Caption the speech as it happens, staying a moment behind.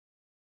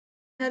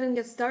Ahead and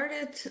get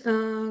started.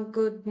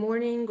 Good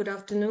morning, good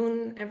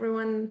afternoon,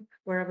 everyone,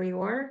 wherever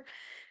you are.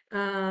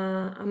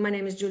 My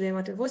name is Julia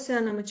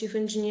Matevosian. I'm a chief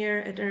engineer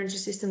at Energy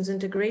Systems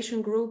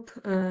Integration Group,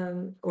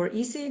 or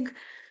ESIG.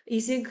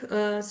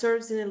 ESIG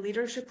serves in a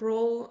leadership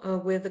role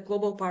with the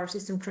Global Power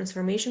System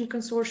Transformation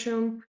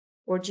Consortium,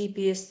 or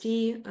G-PST.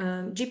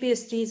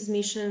 G-PST's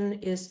mission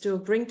is to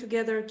bring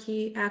together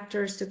key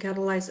actors to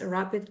catalyze a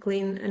rapid,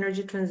 clean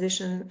energy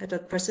transition at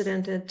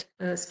unprecedented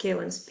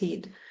scale and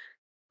speed.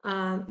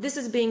 This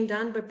is being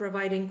done by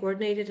providing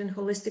coordinated and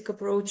holistic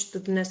approach to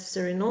the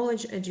necessary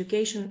knowledge,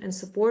 education, and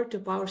support to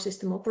power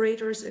system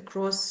operators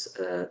across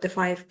the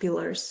 5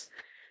 pillars.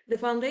 The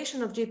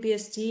foundation of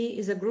G-PST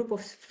is a group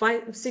of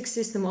 6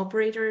 system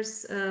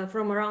operators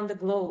from around the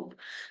globe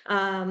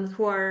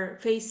who are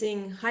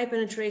facing high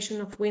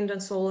penetration of wind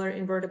and solar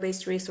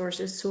inverter-based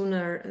resources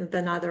sooner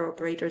than other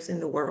operators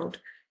in the world.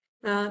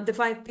 The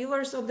 5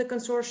 pillars of the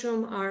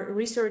consortium are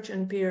research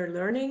and peer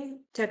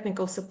learning,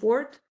 technical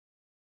support,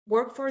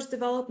 workforce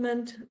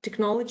development,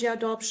 technology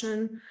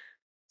adoption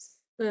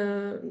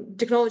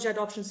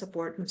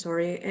support,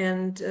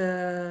 and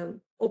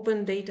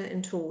open data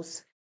and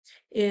tools.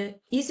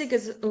 ESIG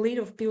is a lead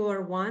of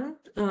Pillar 1,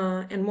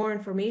 and more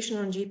information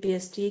on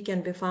G-PST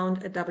can be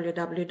found at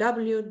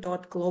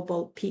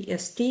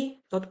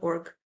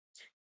www.globalpst.org.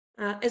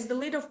 As the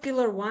lead of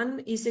Pillar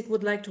 1, ESIG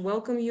would like to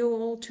welcome you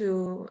all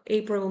to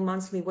April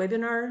monthly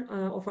webinar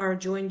of our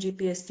joint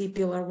G-PST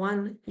Pillar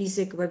 1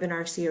 ESIG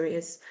webinar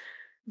series.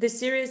 This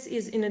series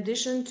is in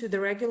addition to the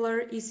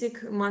regular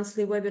ESIG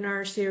monthly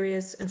webinar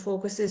series and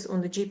focuses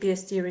on the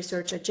G-PST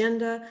research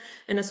agenda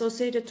and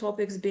associated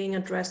topics being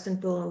addressed in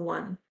Pillar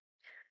 1.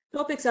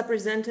 Topics are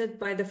presented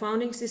by the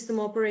founding system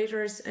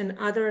operators and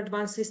other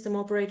advanced system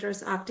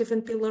operators active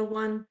in Pillar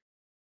 1,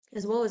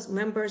 as well as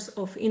members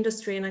of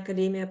industry and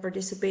academia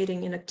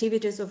participating in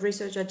activities of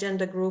Research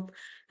Agenda Group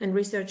and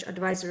Research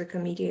Advisory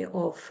Committee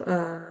of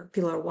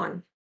Pillar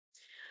 1.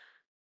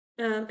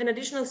 An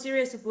additional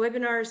series of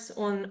webinars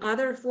on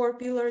other 4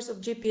 pillars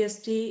of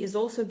G-PST is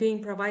also being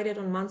provided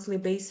on a monthly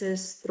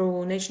basis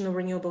through National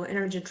Renewable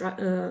Energy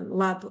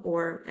Lab,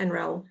 or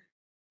NREL.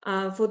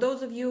 For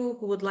those of you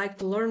who would like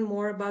to learn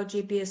more about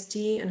G-PST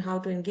and how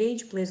to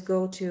engage, please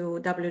go to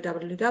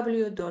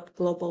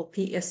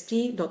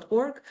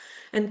www.globalpst.org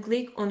and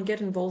click on Get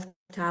Involved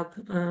tab.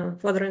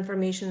 Further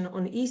information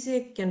on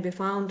ESIG can be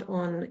found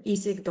on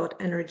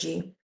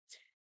esig.energy.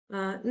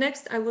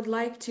 Next, I would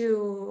like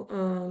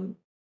to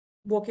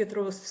walk you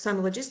through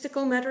some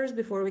logistical matters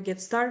before we get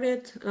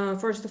started.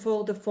 First of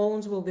all, the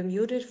phones will be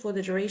muted for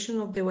the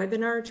duration of the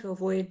webinar to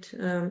avoid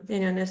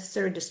any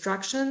unnecessary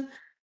distraction.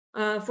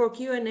 For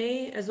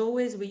Q&A, as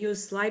always, we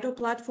use Slido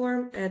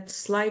platform at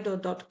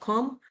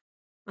slido.com.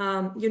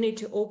 You need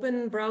to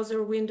open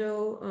browser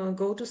window,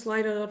 go to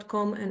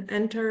slido.com and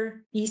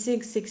enter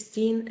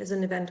ESIG16 as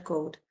an event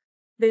code.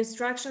 The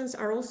instructions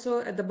are also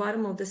at the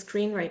bottom of the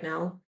screen right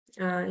now.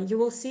 You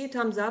will see a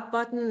thumbs up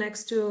button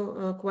next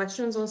to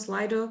questions on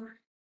Slido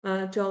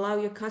to allow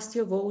you to cast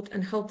your vote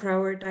and help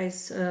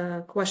prioritize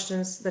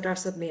questions that are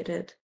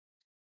submitted.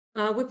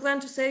 We plan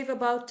to save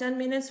about 10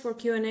 minutes for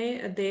Q&A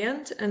at the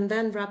end and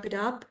then wrap it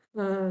up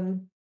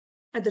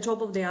at the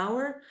top of the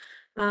hour.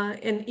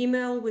 An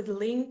email with a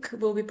link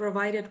will be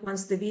provided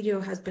once the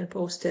video has been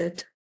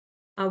posted.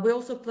 We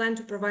also plan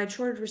to provide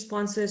short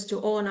responses to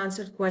all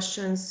unanswered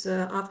questions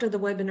after the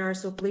webinar,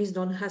 so please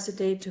don't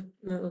hesitate to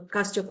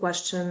cast your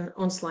question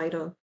on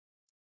Slido.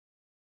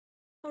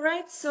 All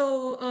right,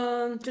 so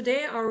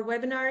today our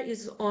webinar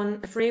is on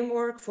a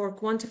framework for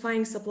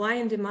quantifying supply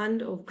and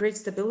demand of grid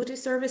stability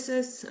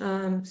services,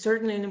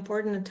 certainly an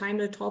important and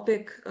timely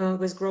topic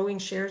with growing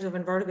shares of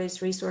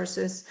inverter-based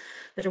resources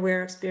that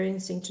we're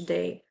experiencing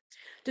today.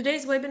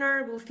 Today's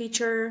webinar will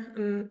feature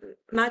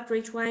Matt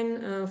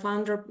Richwine,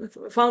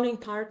 founding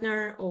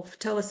partner of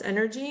Telos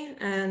Energy,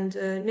 and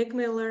Nick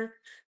Miller,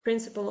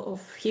 principal of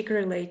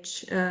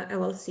HickoryLedge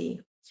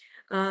LLC.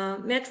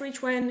 Matt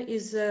Richwine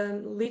is a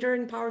leader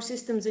in power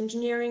systems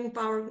engineering,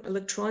 power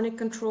electronic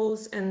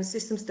controls, and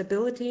system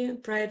stability.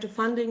 Prior to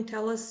founding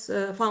Telos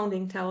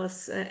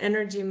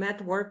Energy,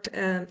 Matt worked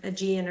at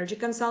GE Energy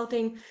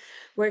Consulting,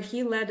 where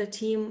he led a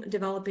team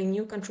developing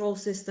new control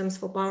systems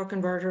for power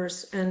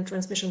converters and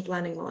transmission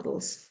planning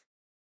models.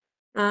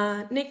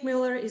 Nick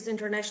Miller is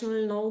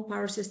internationally known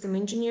power system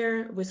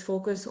engineer with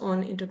focus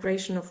on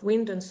integration of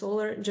wind and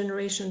solar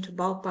generation to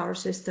bulk power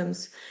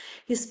systems.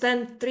 He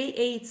spent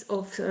 3/8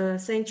 of a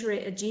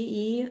century at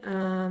GE,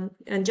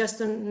 and just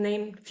to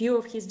name a few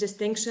of his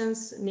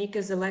distinctions, Nick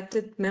is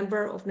elected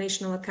member of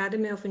National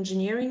Academy of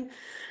Engineering,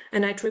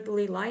 an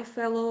IEEE Life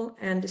Fellow,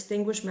 and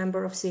distinguished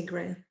member of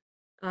SIGRE.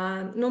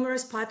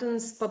 Numerous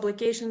patents,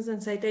 publications,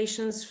 and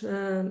citations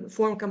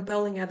form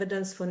compelling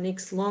evidence for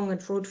Nick's long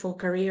and fruitful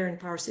career in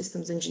power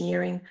systems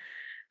engineering.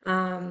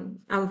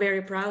 I'm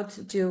very proud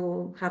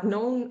to have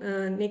known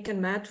Nick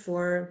and Matt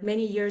for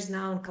many years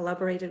now and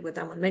collaborated with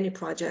them on many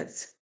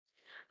projects.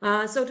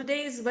 So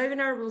today's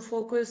webinar will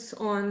focus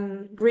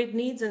on grid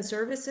needs and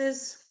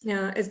services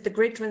as the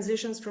grid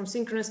transitions from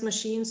synchronous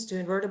machines to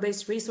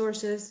inverter-based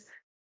resources.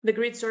 The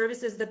grid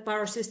services that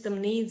power system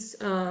needs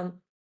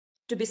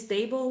to be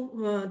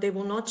stable, they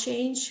will not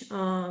change,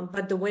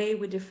 but the way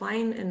we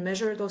define and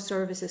measure those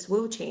services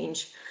will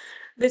change.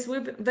 This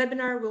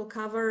webinar will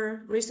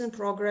cover recent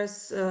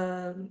progress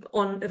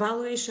on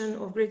evaluation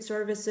of grid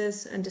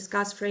services and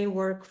discuss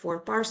framework for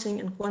parsing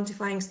and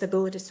quantifying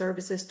stability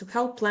services to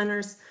help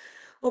planners,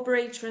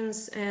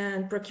 operations,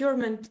 and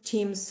procurement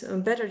teams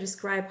better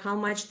describe how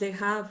much they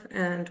have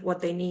and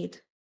what they need.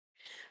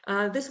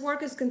 This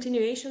work is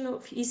continuation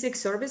of ESIG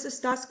Services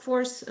Task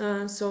Force.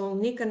 So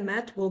Nick and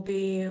Matt will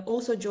be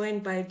also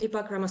joined by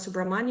Deepak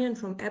Ramasubramanian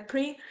from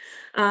EPRI,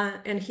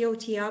 and he'll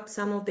tee up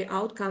some of the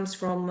outcomes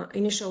from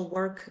initial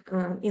work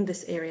in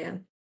this area.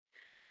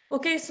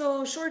 Okay,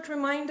 so short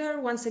reminder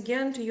once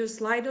again to use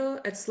Slido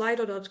at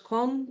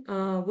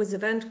slido.com with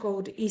event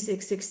code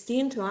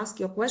ESIG16 to ask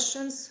your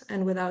questions.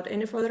 And without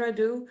any further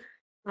ado,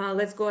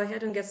 let's go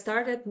ahead and get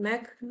started.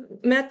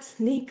 Matt,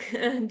 Nick,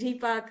 and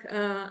Deepak,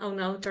 I'll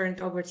now turn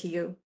it over to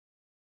you.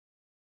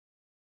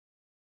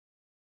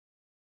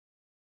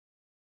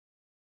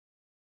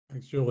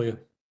 Thanks, Julia.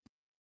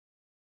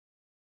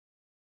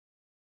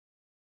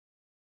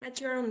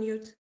 Matt, you're on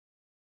mute.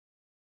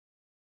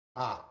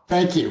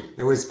 Thank you.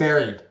 It was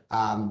varied.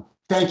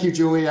 Thank you,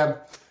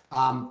 Julia.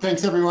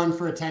 Thanks everyone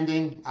for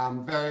attending.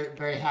 I'm very,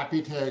 very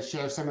happy to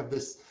share some of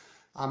this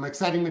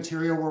exciting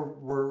material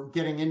we're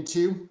getting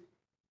into.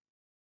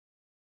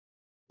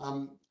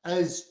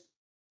 As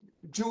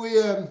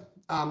Julia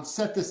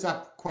set this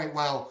up quite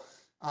well,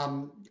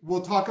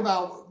 we'll talk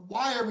about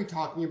why are we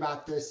talking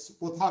about this.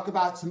 We'll talk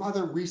about some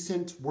other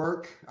recent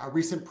work,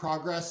 recent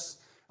progress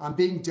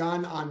being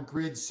done on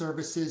grid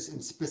services,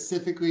 and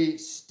specifically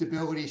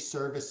stability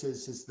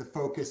services is the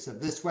focus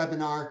of this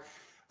webinar.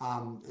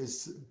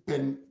 There's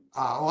been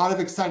a lot of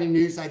exciting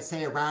news, I'd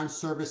say, around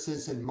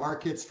services and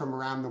markets from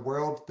around the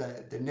world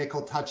that Nick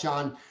will touch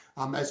on,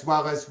 as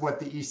well as what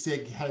the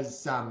ESIG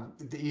has,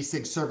 the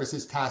ESIG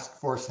Services Task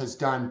Force has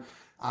done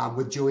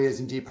with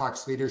Julia's and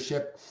Deepak's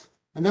leadership.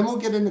 And then we'll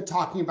get into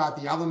talking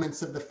about the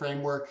elements of the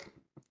framework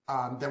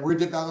that we're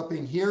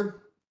developing here,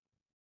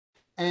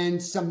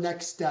 and some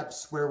next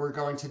steps where we're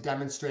going to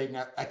demonstrate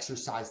and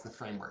exercise the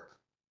framework.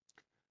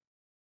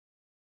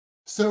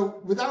 So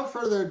without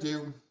further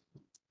ado,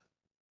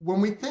 when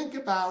we think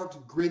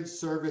about grid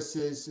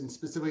services and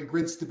specifically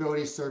grid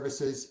stability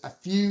services, a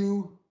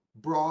few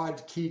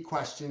broad key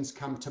questions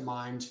come to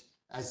mind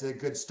as a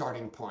good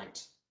starting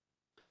point.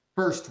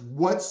 First,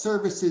 what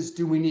services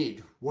do we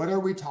need? What are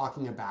we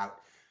talking about?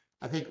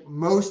 I think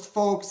most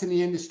folks in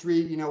the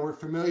industry, we're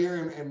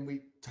familiar and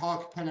we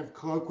talk kind of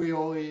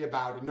colloquially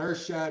about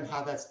inertia and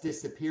how that's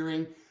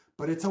disappearing,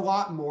 but it's a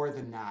lot more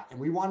than that. And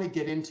we want to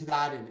get into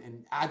that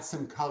and add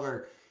some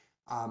color,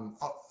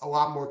 a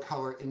lot more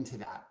color into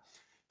that.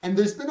 And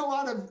there's been a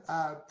lot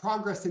of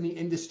progress in the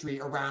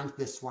industry around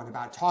this one,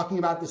 about talking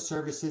about the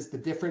services, the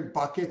different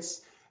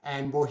buckets,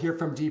 and we'll hear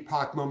from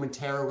Deepak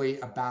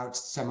momentarily about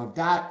some of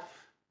that.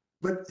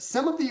 But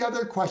some of the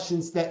other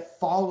questions that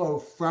follow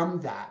from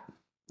that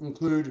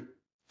include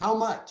how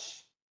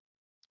much?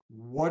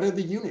 What are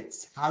the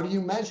units? How do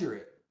you measure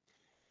it?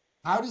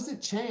 How does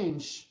it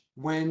change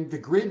when the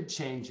grid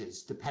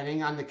changes,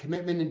 depending on the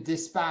commitment and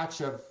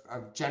dispatch of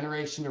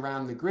generation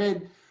around the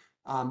grid,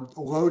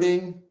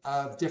 loading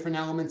of different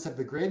elements of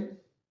the grid?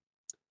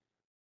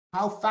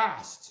 How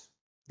fast?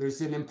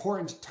 There's an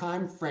important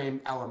time frame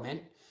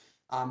element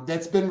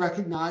that's been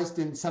recognized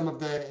in some of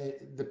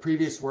the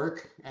previous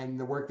work and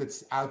the work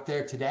that's out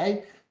there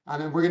today.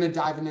 And we're going to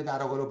dive into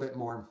that a little bit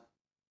more.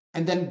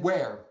 And then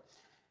where?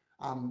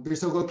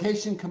 There's a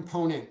location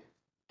component,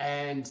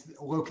 and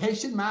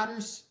location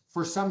matters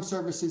for some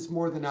services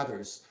more than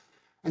others.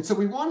 And so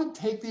we want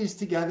to take these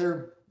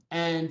together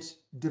and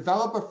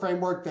develop a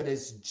framework that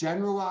is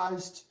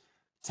generalized,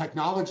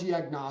 technology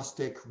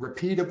agnostic,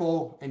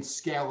 repeatable, and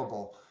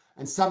scalable,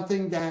 and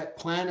something that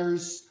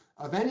planners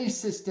of any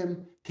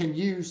system can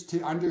use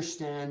to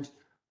understand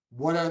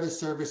what are the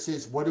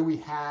services, what do we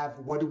have,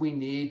 what do we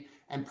need,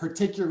 and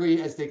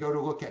particularly as they go to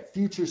look at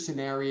future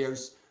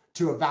scenarios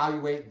to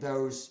evaluate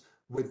those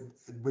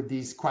with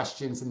these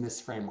questions in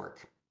this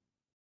framework.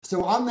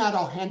 So on that,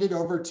 I'll hand it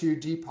over to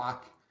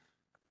Deepak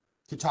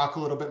to talk a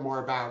little bit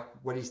more about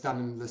what he's done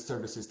in the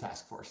Services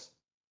Task Force.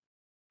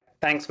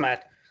 Thanks,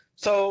 Matt.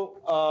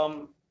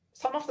 So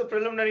some of the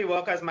preliminary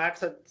work, as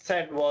Matt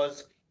said,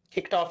 was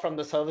kicked off from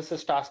the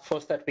Services Task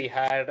Force that we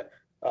had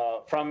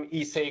from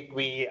ESIG.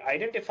 We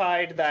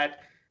identified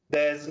that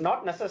there's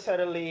not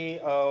necessarily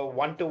a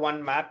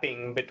one-to-one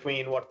mapping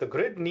between what the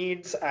grid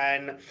needs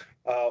and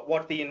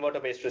what the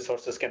inverter-based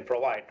resources can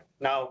provide.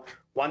 Now,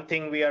 one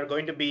thing we are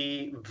going to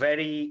be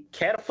very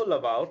careful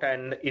about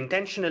and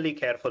intentionally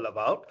careful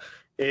about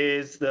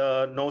is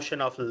the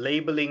notion of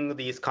labeling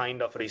these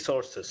kind of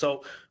resources.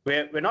 So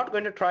we're not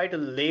going to try to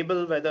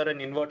label whether an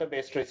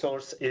inverter-based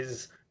resource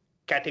is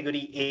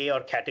category A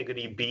or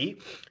category B.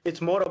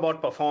 It's more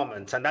about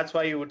performance. And that's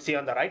why you would see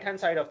on the right-hand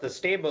side of this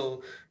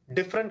table,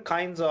 different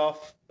kinds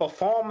of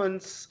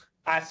performance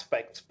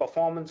aspects,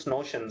 performance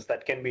notions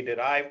that can be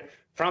derived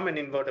from an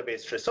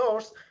inverter-based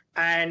resource,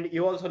 And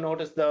you also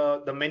notice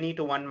the many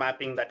to one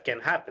mapping that can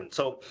happen.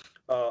 So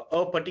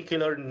a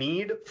particular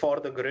need for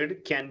the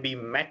grid can be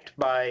met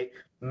by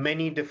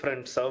many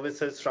different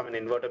services from an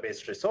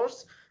inverter-based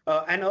resource.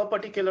 And a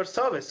particular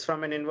service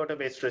from an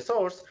inverter-based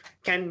resource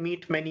can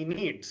meet many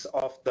needs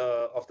of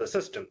the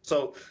system.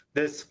 So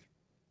this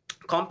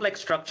complex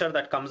structure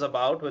that comes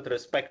about with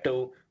respect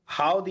to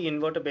how the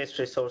inverter-based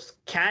resource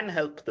can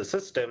help the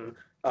system,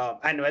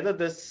 and whether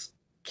this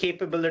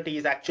capability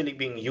is actually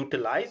being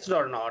utilized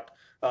or not,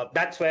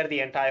 that's where the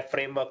entire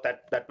framework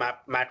that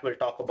Matt will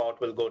talk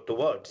about will go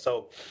towards.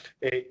 So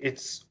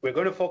we're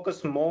going to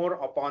focus more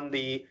upon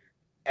the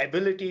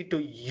ability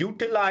to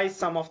utilize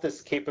some of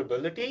this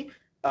capability,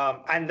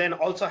 and then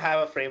also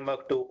have a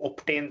framework to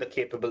obtain the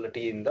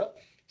capability in the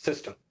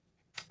system.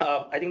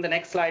 I think the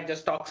next slide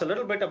just talks a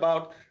little bit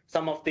about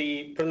some of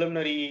the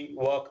preliminary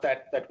work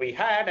that we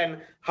had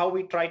and how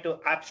we try to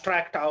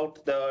abstract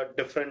out the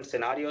different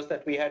scenarios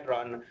that we had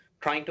run,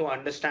 trying to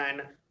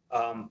understand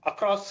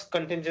across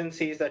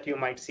contingencies that you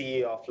might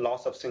see of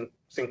loss of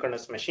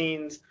synchronous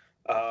machines,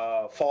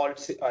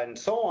 faults, and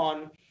so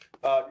on.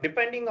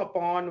 Depending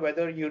upon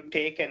whether you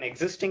take an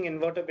existing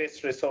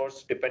inverter-based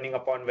resource, depending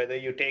upon whether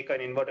you take an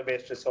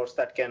inverter-based resource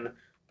that can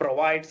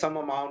provide some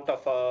amount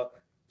of a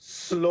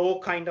slow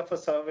kind of a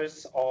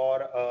service,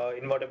 or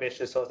inverter-based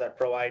resource that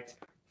provides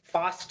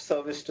fast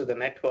service to the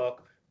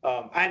network,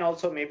 and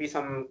also maybe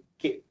some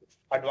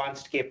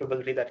advanced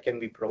capability that can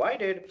be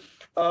provided,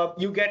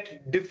 you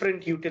get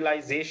different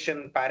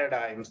utilization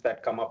paradigms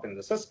that come up in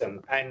the system.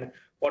 And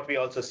what we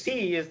also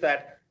see is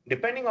that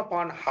depending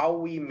upon how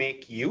we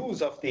make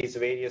use of these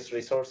various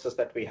resources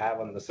that we have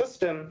on the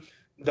system,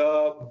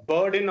 the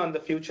burden on the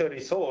future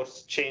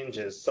resource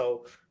changes.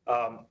 So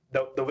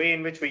the way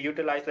in which we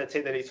utilize, let's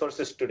say, the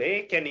resources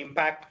today can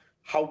impact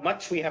how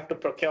much we have to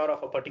procure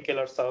of a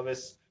particular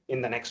service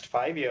in the next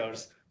 5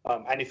 years.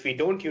 And if we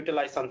don't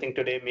utilize something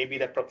today, maybe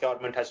that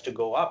procurement has to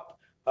go up,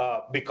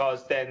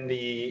 because then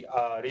the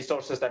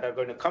resources that are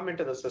going to come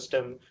into the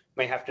system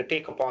may have to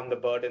take upon the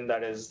burden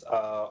that is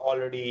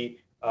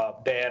already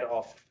there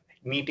of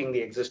meeting the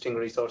existing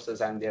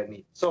resources and their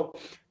needs. So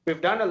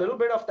we've done a little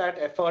bit of that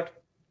effort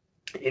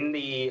in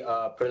the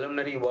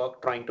preliminary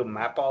work, trying to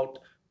map out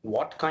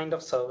what kind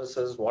of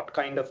services, what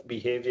kind of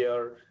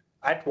behavior,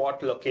 at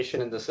what location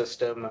in the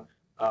system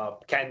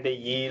can they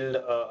yield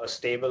a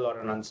stable or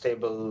an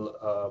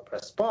unstable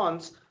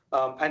response.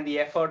 And the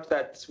effort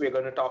that we're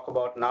going to talk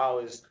about now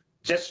is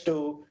just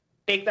to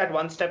take that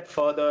one step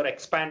further,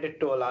 expand it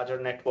to a larger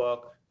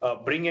network,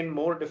 bring in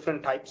more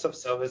different types of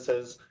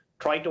services,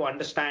 try to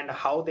understand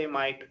how they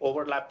might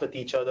overlap with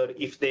each other,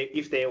 if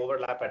they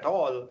overlap at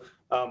all,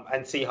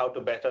 and see how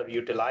to better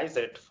utilize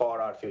it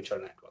for our future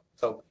network.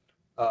 So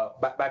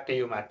back to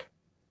you, Matt.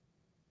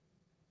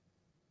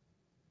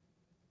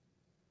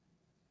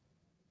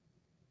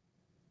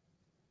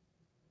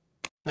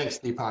 Thanks,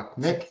 Deepak.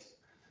 Nick?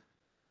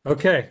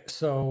 Okay,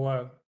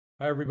 so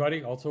hi,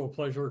 everybody. Also a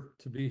pleasure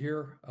to be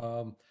here.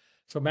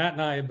 So Matt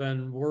and I have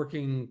been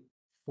working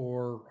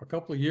for a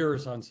couple of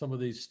years on some of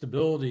these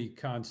stability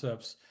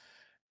concepts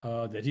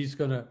that he's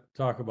going to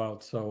talk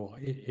about. So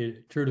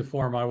true to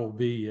form, I will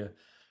be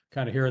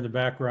kind of here in the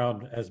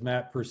background as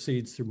Matt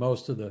proceeds through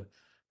most of the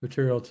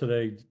material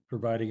today,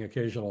 providing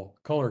occasional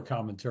color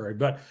commentary.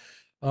 But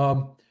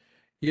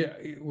yeah,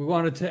 we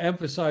wanted to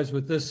emphasize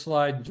with this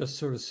slide and just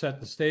sort of set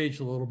the stage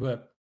a little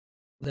bit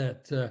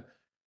that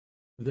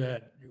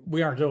that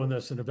we aren't doing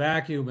this in a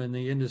vacuum, and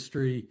the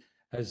industry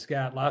has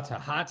got lots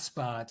of hot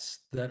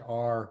spots that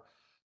are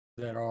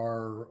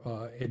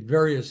in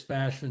various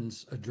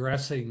fashions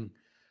addressing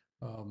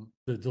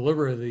the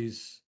delivery of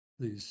these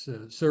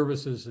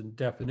services and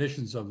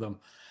definitions of them.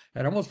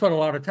 And I won't spend a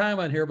lot of time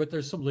on here, but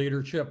there's some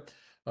leadership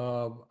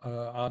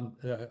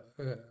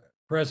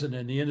present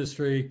in the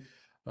industry.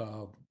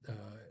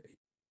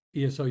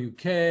 ESO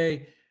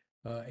UK,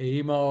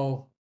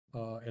 AEMO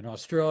in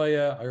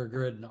Australia,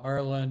 Airgrid in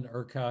Ireland,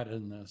 ERCOT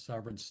in the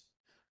sovereign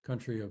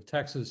country of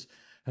Texas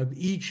have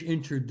each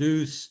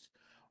introduced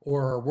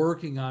or are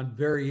working on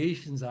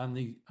variations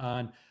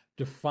on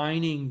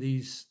defining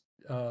these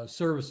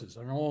services.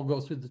 I won't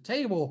go through the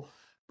table,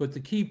 but the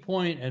key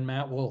point, and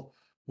Matt will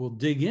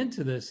dig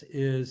into this,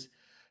 is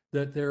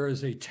that there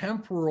is a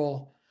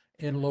temporal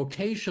and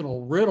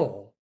locational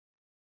riddle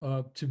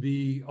to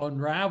be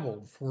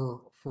unraveled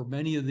for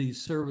many of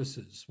these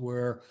services,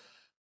 where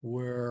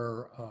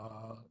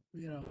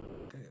you know,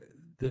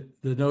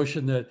 the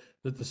notion that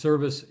the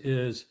service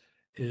is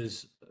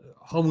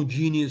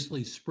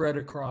homogeneously spread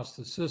across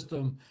the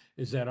system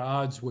is at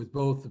odds with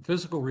both the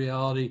physical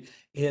reality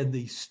and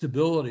the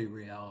stability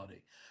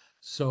reality.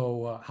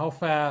 So how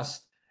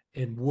fast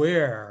and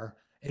where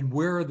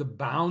are the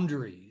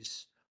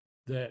boundaries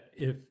that,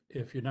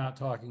 if you're not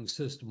talking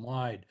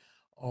system-wide,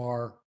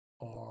 are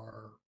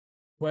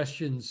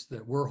questions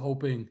that we're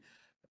hoping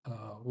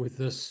with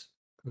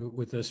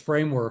this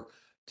framework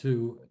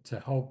to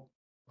help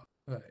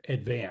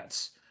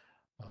advance.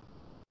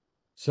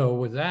 So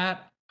with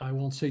that, I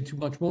won't say too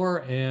much more.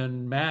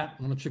 And Matt,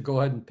 why don't you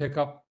go ahead and pick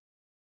up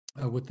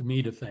with the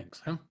meat of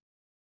things, huh?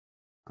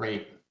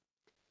 Great.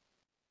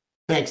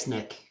 Thanks,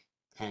 Nick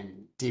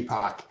and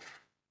Deepak.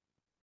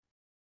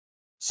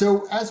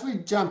 So as we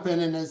jump in,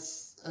 and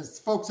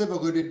as folks have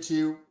alluded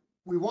to,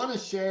 we want to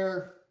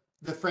share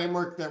the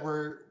framework that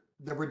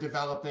we're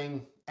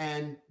developing,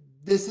 and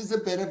this is a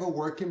bit of a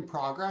work in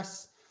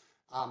progress.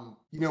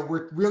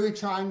 We're really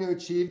trying to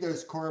achieve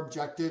those core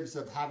objectives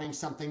of having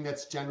something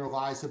that's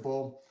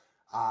generalizable,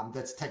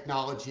 that's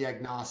technology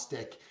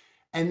agnostic,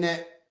 and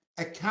that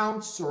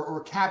accounts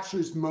or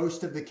captures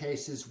most of the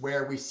cases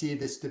where we see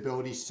the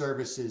stability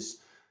services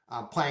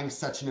playing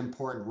such an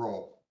important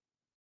role.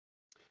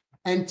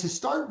 And to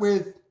start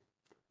with,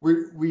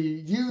 we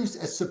use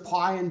a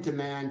supply and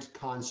demand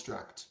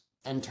construct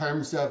in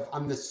terms of,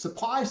 on the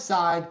supply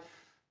side,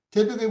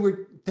 typically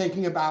we're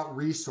thinking about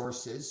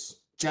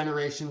resources,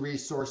 generation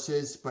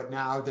resources, but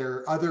now there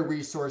are other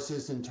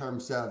resources in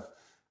terms of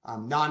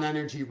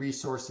non-energy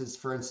resources,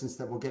 for instance,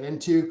 that we'll get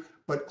into,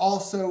 but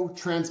also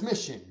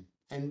transmission,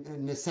 and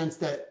in the sense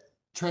that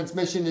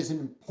transmission is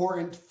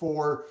important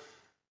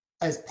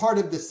as part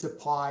of the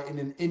supply in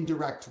an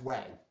indirect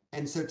way.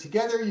 And so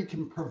together you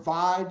can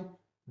provide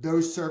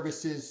those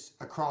services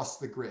across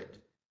the grid.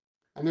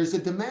 And there's a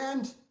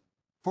demand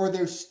for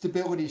those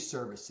stability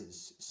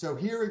services. So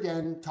here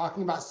again,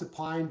 talking about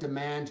supply and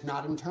demand,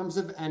 not in terms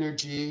of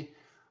energy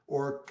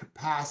or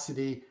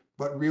capacity,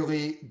 but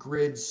really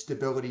grid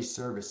stability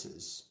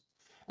services.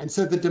 And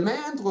so the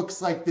demand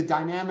looks like the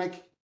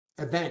dynamic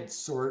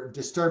events or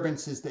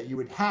disturbances that you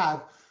would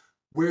have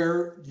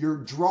where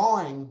you're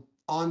drawing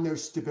on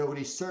those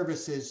stability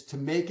services to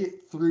make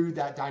it through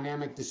that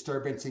dynamic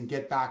disturbance and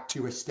get back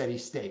to a steady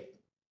state.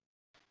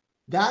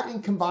 That,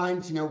 and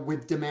combined,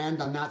 with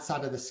demand on that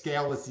side of the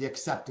scale, is the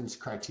acceptance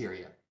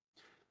criteria.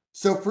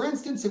 So for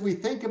instance, if we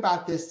think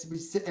about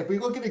this, if we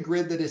look at a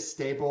grid that is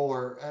stable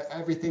or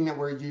everything that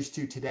we're used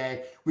to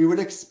today, we would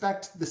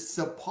expect the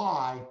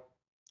supply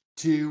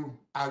to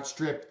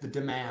outstrip the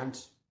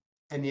demand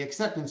and the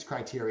acceptance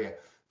criteria.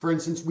 For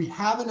instance, we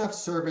have enough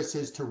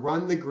services to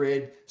run the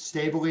grid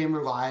stably and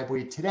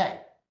reliably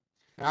today.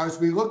 Now, as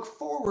we look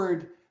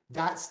forward,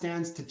 that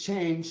stands to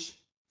change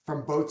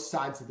from both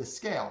sides of the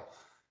scale.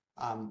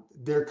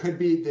 There could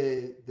be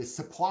the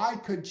supply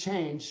could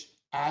change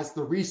as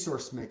the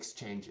resource mix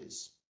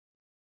changes.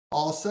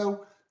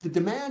 Also, the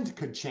demand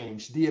could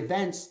change. The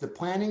events, the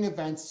planning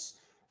events,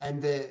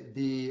 and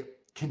the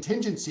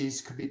contingencies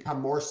could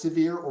become more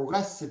severe or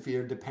less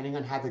severe depending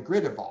on how the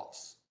grid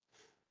evolves.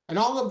 And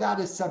all of that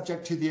is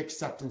subject to the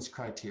acceptance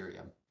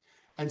criteria.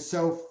 And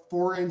so,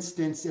 for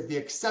instance, if the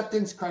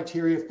acceptance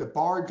criteria, if the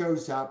bar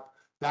goes up,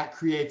 that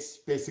creates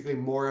basically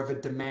more of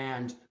a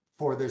demand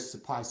for those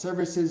supply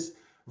services,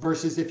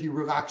 versus if you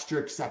relaxed your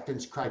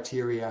acceptance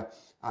criteria,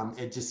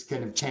 it just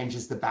kind of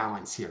changes the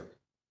balance here.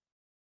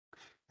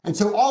 And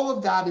so all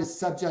of that is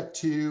subject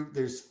to,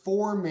 there's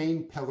 4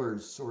 main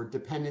pillars or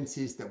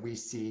dependencies that we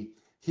see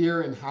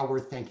here and how we're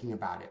thinking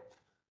about it.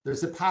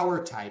 There's a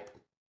power type,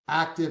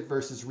 active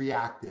versus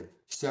reactive.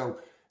 So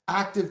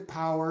active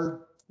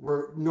power,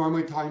 we're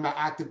normally talking about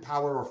active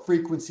power or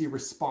frequency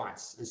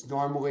response is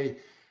normally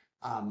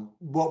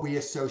what we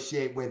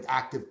associate with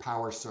active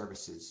power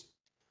services.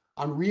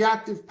 On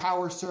reactive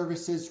power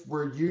services,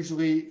 we're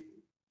usually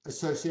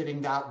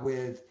associating that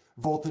with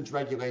voltage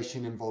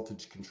regulation and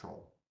voltage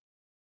control.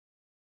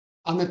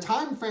 On the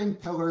time frame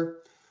pillar,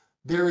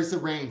 there is a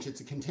range.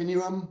 It's a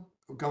continuum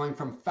going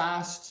from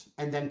fast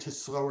and then to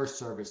slower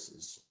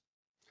services.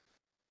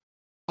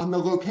 On the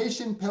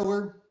location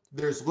pillar,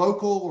 there's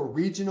local or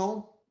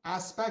regional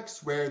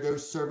aspects where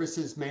those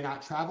services may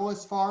not travel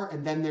as far,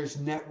 and then there's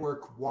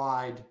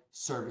network-wide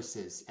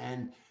services,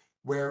 and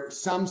where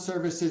some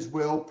services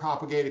will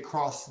propagate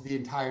across the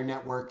entire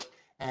network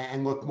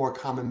and look more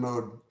common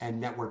mode and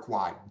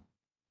network-wide.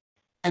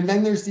 And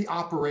then there's the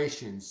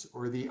operations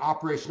or the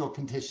operational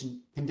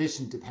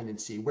condition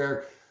dependency,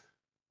 where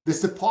the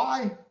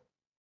supply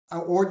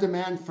or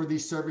demand for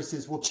these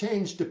services will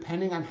change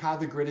depending on how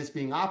the grid is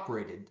being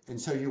operated. And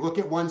so you look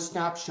at one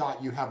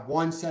snapshot, you have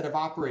one set of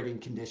operating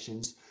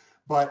conditions,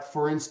 but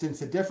for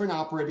instance, a different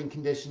operating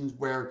conditions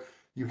where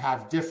you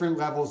have different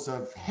levels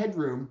of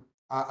headroom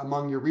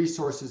among your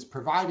resources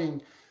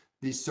providing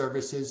these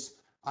services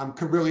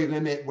could really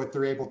limit what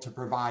they're able to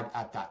provide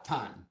at that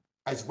time,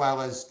 as well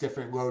as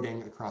different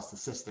loading across the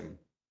system.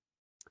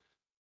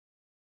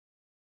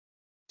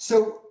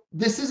 So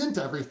this isn't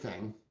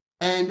everything.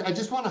 And I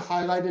just want to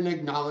highlight and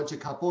acknowledge a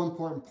couple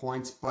important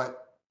points,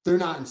 but they're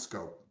not in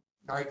scope.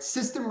 All right,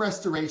 system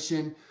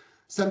restoration,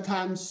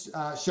 sometimes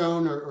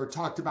shown or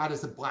talked about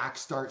as a black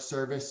start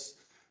service.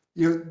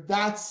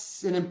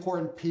 That's an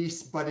important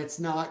piece, but it's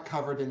not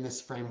covered in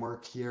this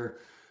framework here.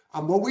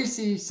 What we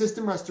see,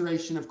 system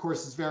restoration, of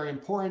course, is very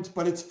important,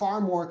 but it's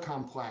far more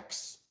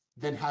complex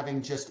than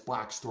having just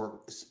black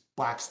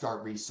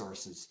start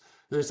resources.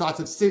 There's lots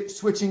of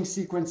switching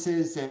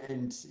sequences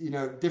and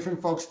different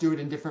folks do it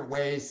in different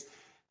ways.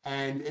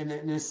 And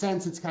in a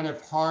sense, it's kind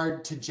of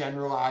hard to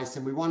generalize,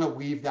 and we want to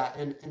weave that,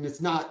 and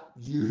it's not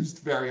used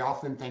very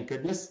often, thank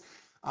goodness.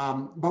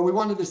 But we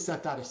wanted to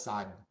set that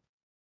aside.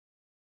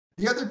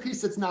 The other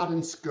piece that's not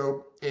in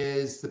scope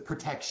is the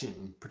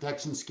protection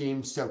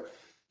scheme. So,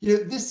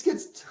 this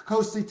gets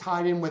closely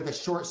tied in with a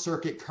short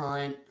circuit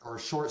current or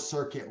short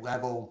circuit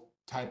level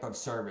type of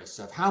service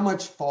of how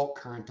much fault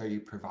current are you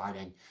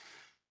providing.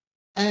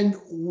 And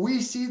we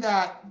see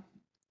that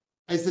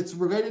as it's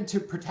related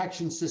to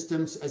protection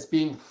systems as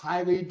being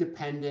highly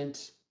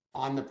dependent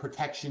on the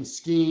protection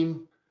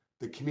scheme,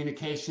 the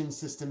communication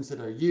systems that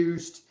are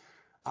used,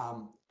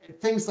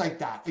 things like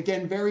that.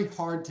 Again, very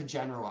hard to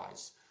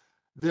generalize.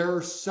 There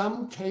are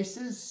some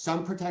cases,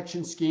 some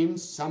protection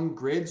schemes, some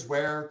grids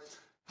where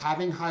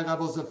having high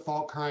levels of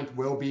fault current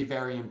will be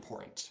very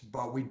important,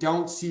 but we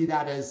don't see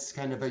that as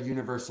kind of a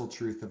universal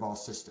truth of all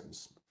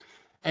systems.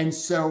 And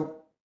so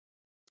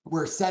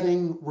we're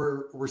setting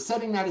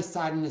that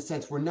aside in a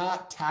sense. We're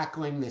not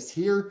tackling this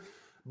here,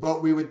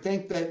 but we would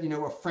think that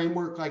a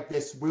framework like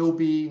this will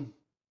be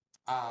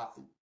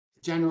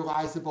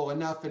generalizable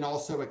enough and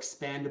also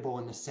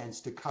expandable in a sense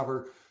to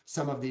cover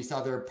some of these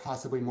other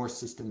possibly more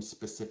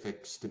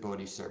system-specific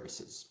stability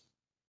services.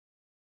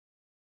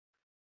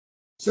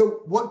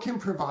 So what can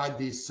provide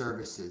these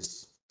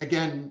services?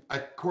 Again, a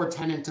core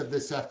tenet of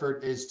this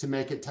effort is to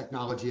make it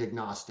technology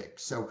agnostic.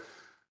 So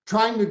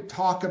trying to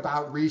talk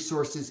about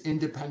resources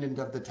independent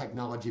of the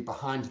technology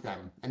behind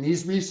them. And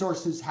these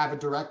resources have a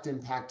direct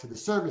impact to the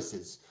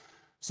services.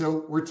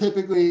 So we're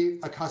typically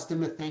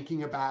accustomed to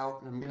thinking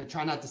about, and I'm going to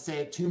try not to say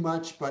it too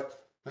much,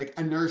 but like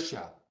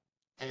inertia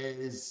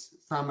is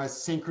from a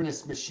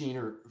synchronous machine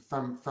or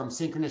from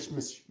synchronous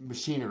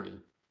machinery.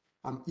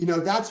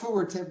 That's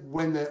what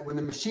when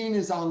the machine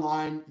is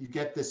online, you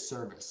get this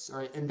service,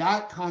 right? And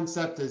that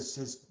concept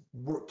has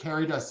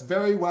carried us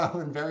very well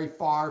and very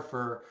far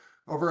for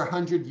over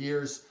 100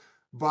 years,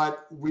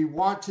 but we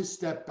want to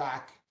step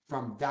back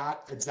from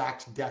that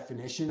exact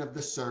definition of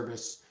the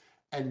service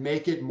and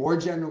make it more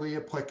generally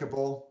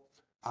applicable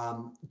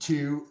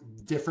to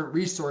different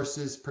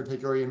resources,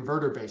 particularly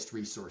inverter-based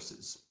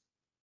resources.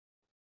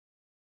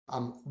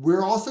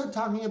 We're also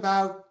talking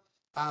about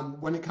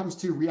when it comes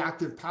to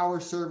reactive power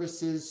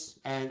services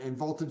and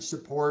voltage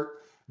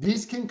support,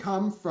 these can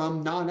come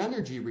from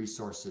non-energy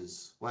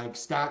resources like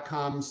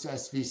STATCOMs,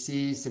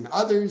 SVCs, and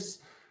others,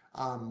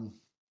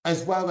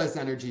 as well as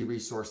energy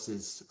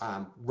resources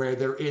where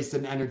there is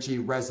an energy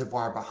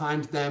reservoir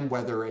behind them,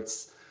 whether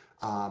it's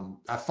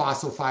a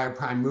fossil-fired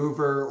prime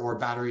mover or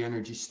battery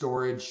energy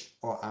storage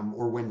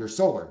or wind or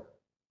solar.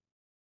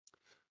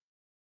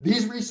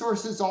 These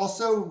resources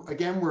also,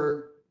 again,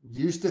 we're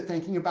used to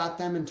thinking about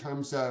them in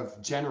terms of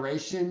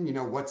generation,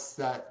 what's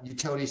that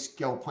utility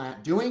scale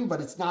plant doing, but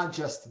it's not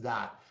just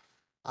that.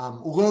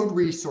 Load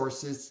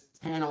resources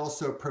can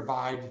also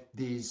provide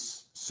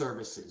these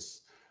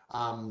services.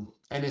 In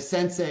a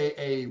sense,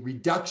 a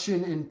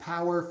reduction in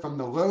power from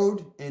the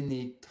load in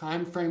the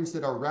timeframes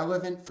that are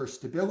relevant for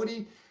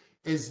stability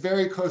is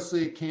very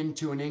closely akin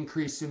to an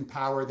increase in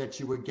power that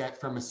you would get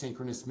from a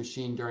synchronous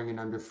machine during an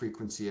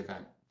under-frequency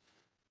event.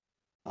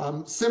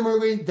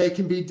 Similarly, they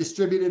can be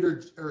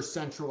distributed or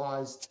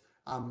centralized.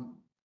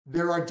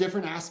 There are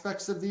different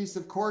aspects of these,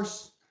 of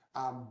course,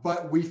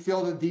 but we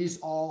feel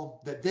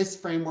that this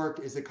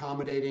framework is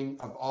accommodating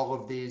of all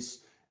of these,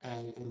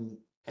 and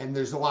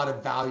there's a lot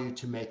of value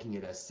to making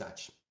it as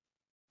such.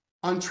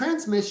 On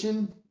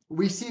transmission,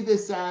 we see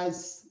this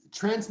as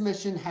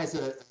transmission has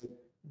a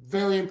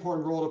very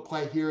important role to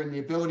play here in the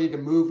ability to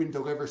move and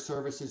deliver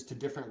services to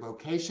different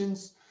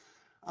locations.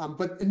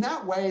 But in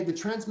that way, the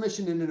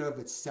transmission in and of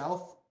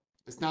itself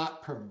is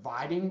not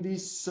providing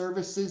these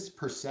services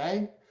per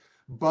se,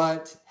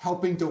 but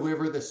helping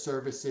deliver the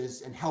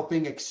services and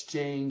helping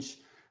exchange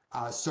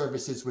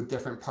services with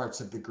different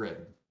parts of the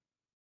grid.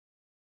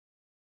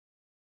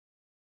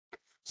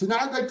 So now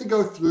I'd like to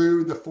go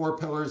through the 4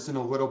 pillars in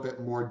a little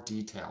bit more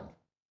detail.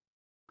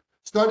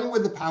 Starting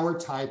with the power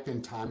type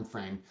and time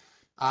frame.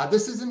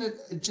 This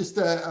isn't just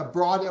a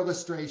broad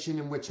illustration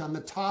in which on the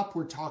top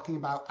we're talking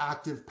about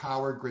active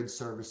power grid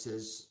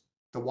services,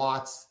 the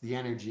watts, the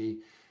energy,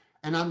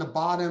 and on the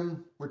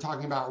bottom we're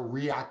talking about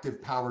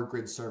reactive power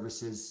grid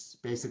services,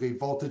 basically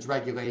voltage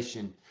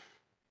regulation.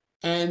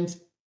 And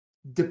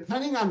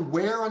depending on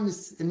where in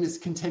this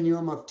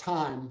continuum of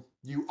time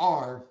you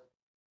are,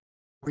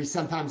 we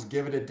sometimes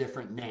give it a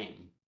different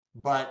name.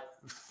 But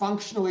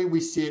functionally, we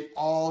see it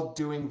all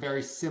doing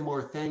very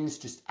similar things,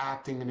 just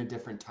acting in a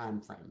different time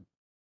frame.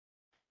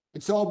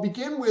 And so I'll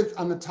begin with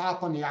on the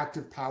top on the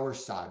active power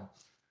side.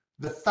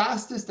 The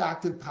fastest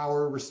active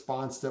power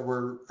response that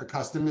we're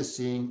accustomed to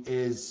seeing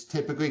is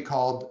typically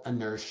called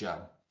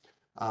inertia,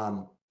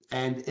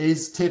 and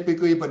is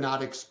typically, but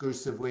not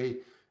exclusively,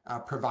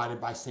 provided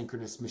by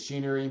synchronous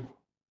machinery.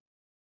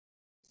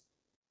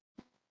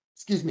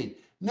 Excuse me.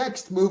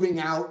 Next, moving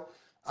out,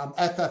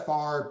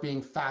 FFR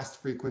being fast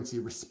frequency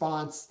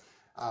response.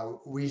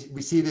 We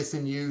see this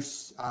in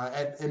use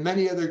in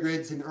many other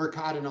grids in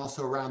ERCOT and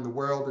also around the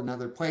world and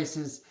other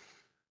places.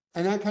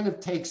 And that kind of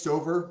takes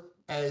over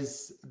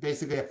as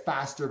basically a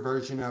faster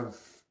version of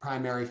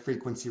primary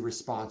frequency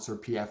response or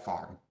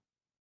PFR.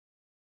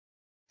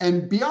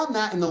 And beyond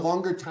that, in the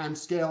longer time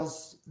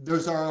scales,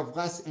 those are of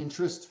less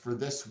interest for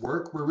this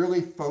work. We're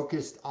really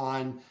focused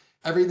on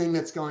everything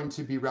that's going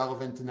to be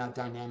relevant in that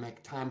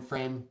dynamic time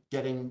frame,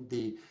 getting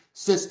the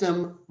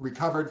system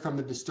recovered from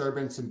the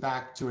disturbance and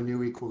back to a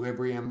new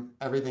equilibrium,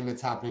 everything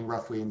that's happening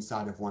roughly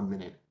inside of 1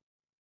 minute.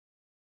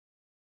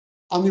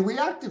 On the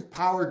reactive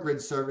power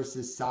grid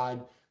services side,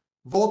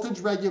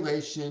 voltage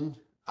regulation,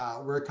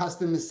 we're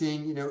accustomed to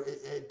seeing,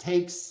 it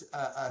takes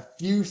a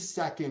few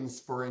seconds,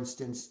 for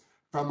instance,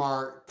 from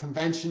our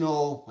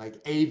conventional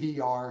like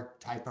AVR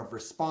type of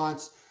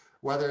response,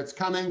 whether it's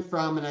coming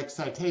from an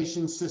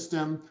excitation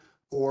system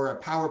or a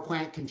power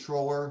plant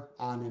controller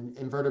on an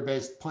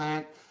inverter-based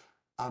plant.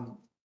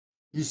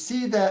 You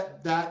see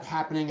that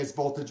happening as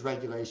voltage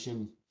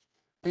regulation.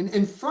 And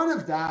in front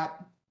of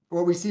that,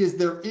 what we see is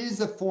there is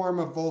a form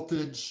of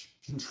voltage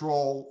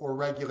control or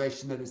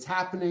regulation that is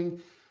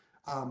happening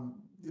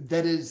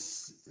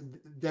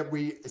that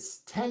we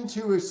tend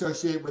to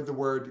associate with the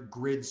word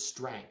grid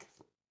strength.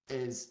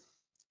 Is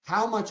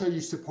how much are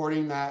you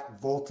supporting that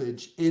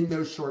voltage in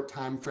those short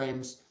time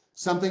frames?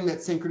 Something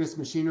that synchronous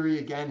machinery,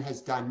 again,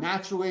 has done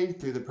naturally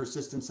through the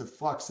persistence of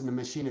flux in the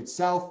machine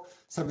itself,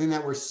 something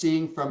that we're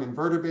seeing from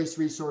inverter-based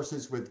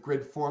resources with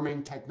grid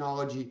forming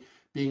technology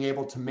being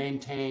able to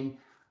maintain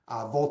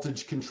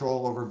voltage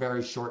control over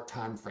very short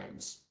time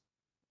frames.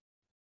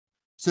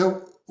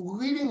 So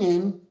leading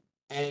in,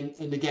 and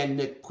again,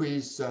 Nick,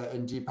 please,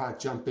 and Deepak,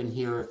 jump in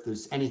here if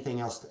there's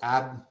anything else to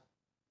add.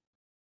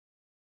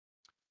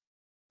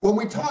 When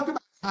we talk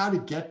about how to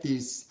get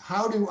these,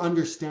 how to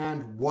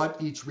understand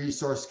what each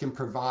resource can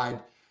provide,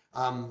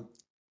 I'm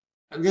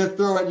going to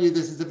throw at you,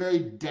 this is a very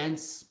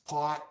dense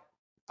plot,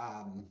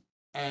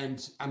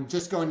 and I'm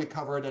just going to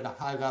cover it at a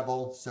high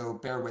level, so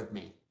bear with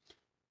me.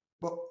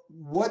 But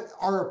what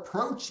our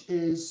approach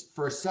is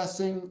for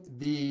assessing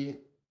the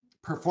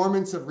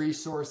performance of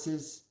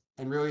resources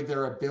and really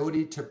their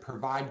ability to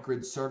provide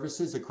grid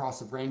services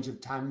across a range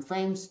of time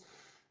frames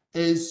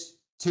is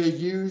to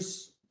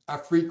use a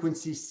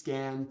frequency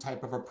scan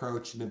type of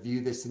approach and to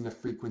view this in the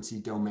frequency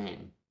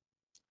domain.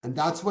 And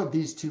that's what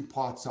these two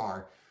plots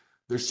are.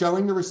 They're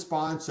showing the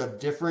response of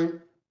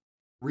different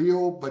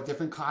real but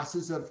different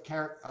classes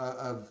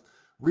of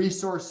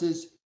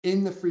resources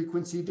in the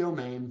frequency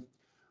domain,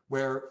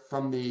 where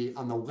on the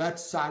left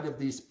side of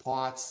these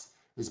plots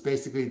is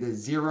basically the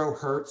 0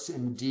 hertz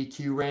in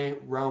DQ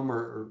realm,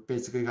 or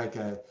basically like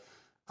a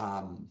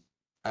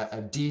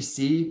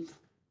DC,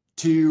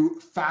 to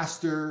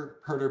faster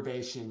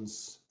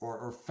perturbations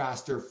or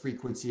faster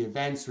frequency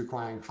events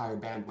requiring higher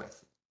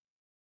bandwidth.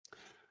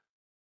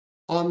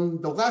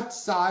 On the left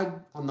side,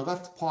 on the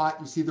left plot,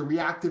 you see the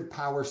reactive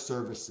power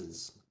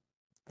services.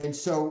 And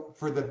so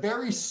for the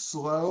very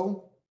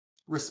slow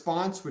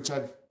response, which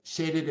I've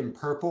shaded in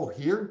purple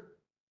here,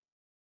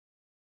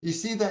 you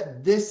see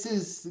that this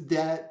is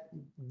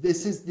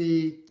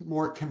the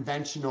more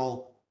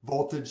conventional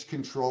voltage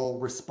control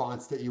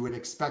response that you would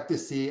expect to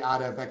see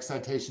out of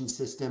excitation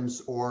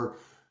systems or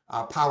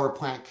power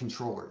plant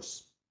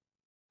controllers.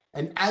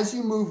 And as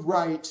you move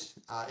right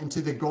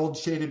into the gold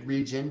shaded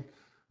region,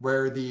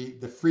 where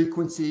the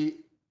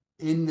frequency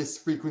in this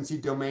frequency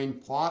domain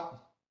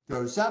plot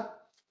goes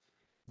up,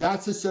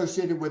 that's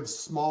associated with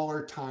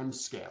smaller time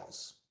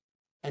scales.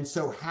 And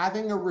so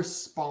having a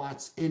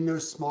response in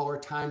those smaller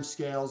time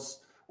scales,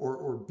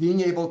 or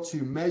being able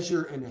to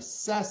measure and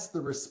assess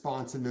the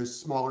response in those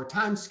smaller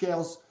time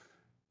scales,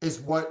 is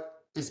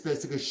what is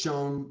basically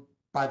shown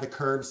by the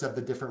curves of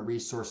the different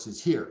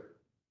resources here.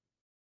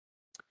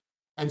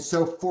 And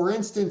so, for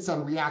instance,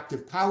 on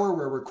reactive power,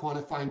 where we're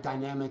quantifying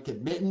dynamic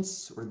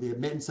admittance or the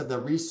admittance of the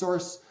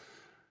resource,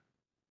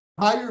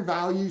 higher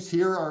values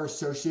here are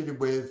associated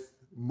with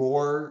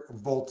more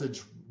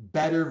voltage,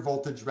 better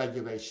voltage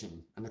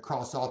regulation and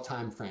across all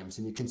time frames.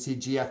 And you can see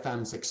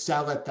GFMs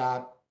excel at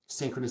that,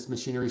 synchronous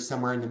machinery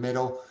somewhere in the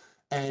middle.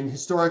 And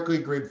historically,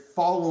 grid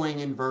following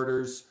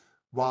inverters,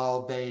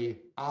 while they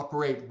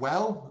operate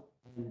well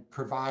and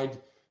provide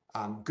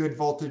good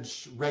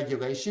voltage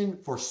regulation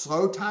for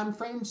slow time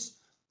frames,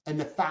 and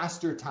the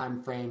faster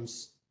time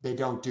frames, they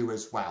don't do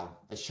as well,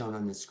 as shown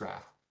on this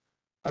graph.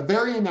 A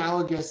very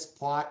analogous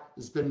plot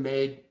has been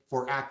made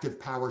for active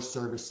power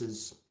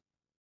services,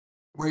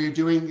 where you're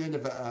doing kind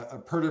of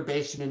a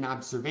perturbation and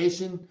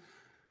observation.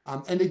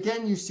 And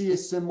again, you see a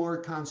similar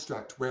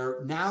construct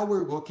where now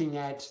we're looking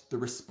at the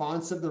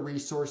response of the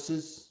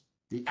resources,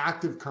 the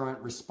active current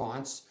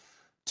response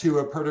to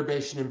a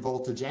perturbation in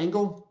voltage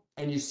angle.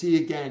 And you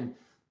see again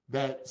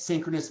that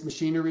synchronous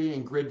machinery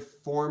and grid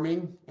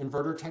forming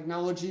inverter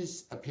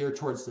technologies appear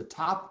towards the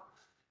top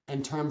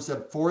in terms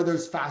of, for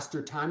those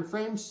faster time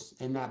frames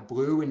in that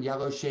blue and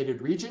yellow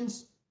shaded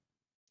regions,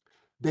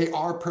 they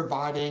are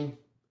providing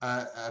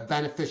a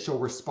beneficial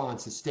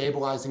response, a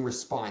stabilizing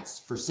response.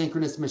 For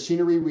synchronous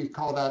machinery, we've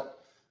called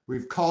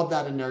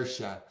that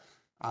inertia,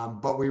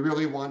 but we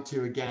really want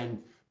to,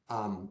 again,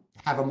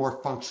 have a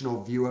more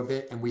functional view of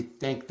it. And we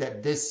think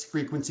that this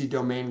frequency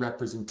domain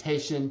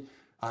representation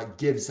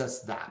gives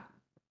us that.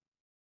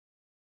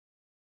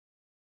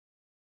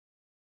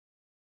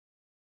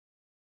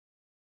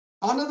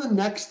 On to the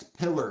next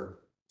pillar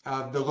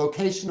of the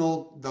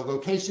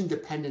location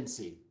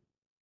dependency.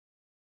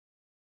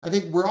 I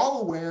think we're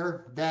all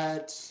aware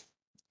that,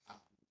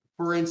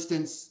 for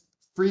instance,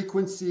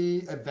 frequency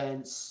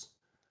events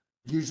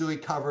usually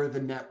cover the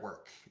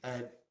network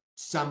at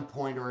some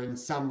point or in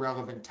some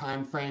relevant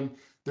time frame.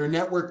 They're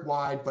network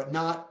wide, but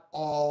not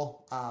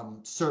all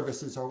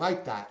services are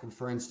like that. And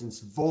for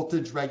instance,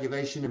 voltage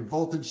regulation and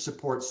voltage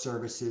support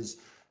services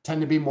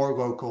tend to be more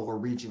local or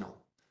regional.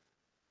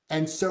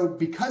 And so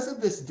because of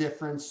this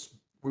difference,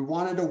 we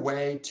wanted a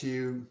way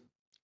to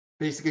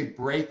basically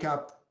break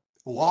up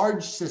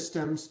large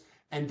systems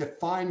and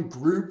define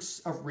groups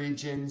of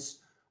regions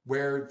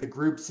where the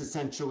groups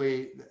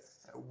essentially,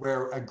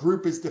 where a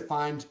group is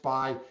defined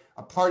by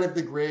a part of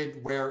the grid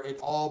where it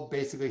all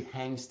basically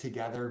hangs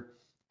together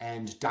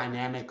and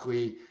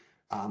dynamically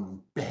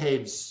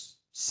behaves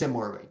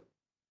similarly.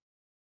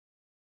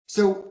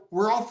 So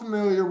we're all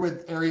familiar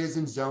with areas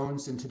and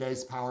zones in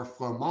today's power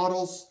flow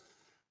models,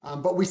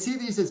 but we see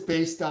these as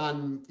based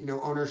on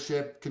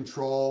ownership,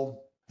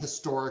 control,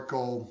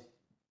 historical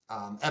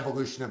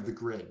evolution of the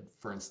grid,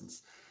 for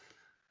instance.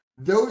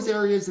 Those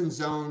areas and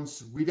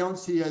zones we don't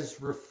see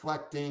as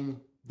reflecting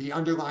the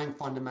underlying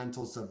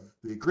fundamentals of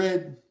the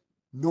grid,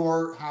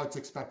 nor how it's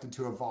expected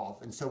to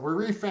evolve. And so we're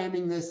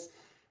reframing this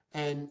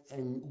and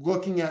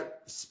looking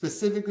at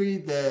specifically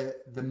the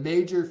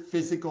major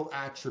physical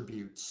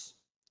attributes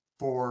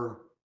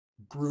for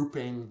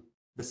grouping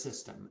the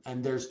system.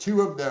 And there's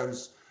two of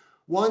those.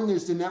 One,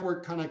 there's the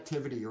network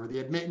connectivity or the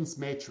admittance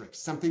matrix,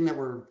 something that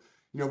we're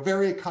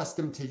very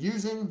accustomed to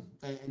using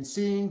and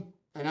seeing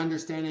and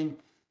understanding,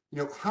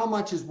 how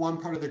much is one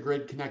part of the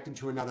grid connected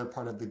to another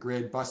part of the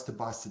grid, bus to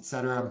bus,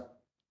 etc.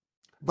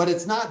 But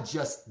it's not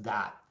just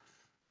that.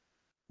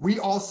 We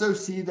also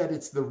see that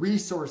it's the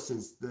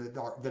resources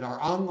that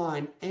are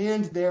online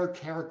and their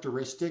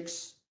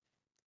characteristics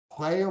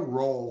play a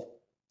role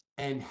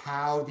in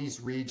how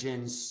these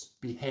regions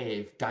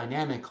behave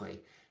dynamically,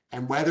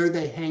 and whether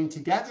they hang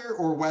together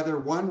or whether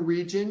one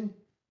region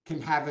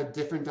can have a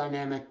different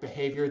dynamic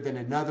behavior than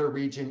another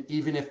region,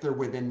 even if they're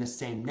within the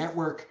same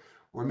network,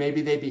 or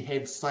maybe they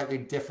behave slightly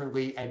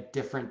differently at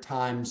different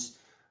times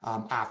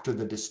after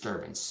the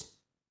disturbance.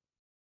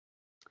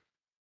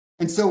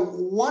 And so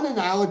one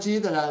analogy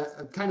that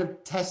I'm kind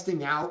of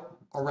testing out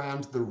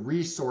around the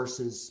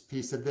resources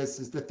piece of this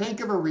is to think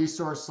of a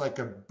resource like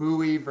a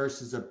buoy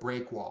versus a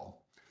break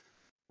wall.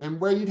 And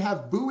where you'd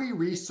have buoy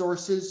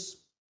resources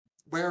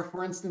where,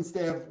 for instance,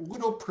 they have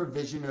little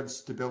provision of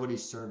stability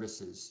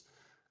services,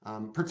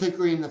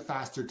 particularly in the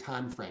faster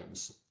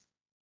timeframes.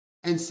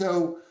 And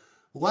so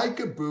like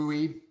a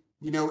buoy,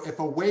 if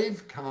a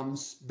wave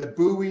comes, the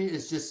buoy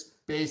is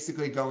just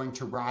basically going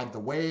to ride the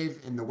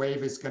wave, and the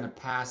wave is going to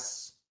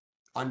pass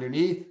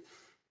underneath,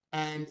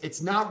 and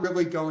it's not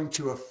really going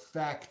to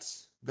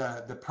affect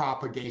the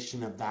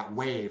propagation of that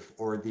wave,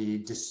 or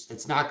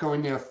it's not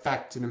going to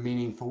affect in a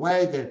meaningful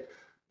way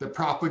the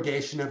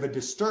propagation of a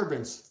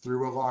disturbance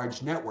through a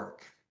large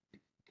network.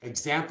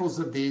 Examples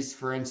of these,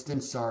 for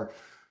instance, are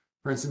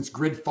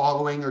grid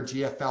following or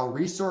GFL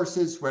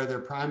resources, where they're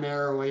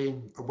primarily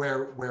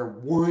where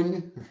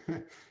one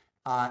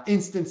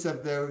instance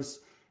of those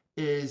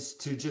is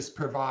to just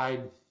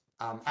provide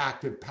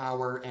active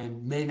power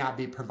and may not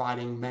be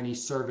providing many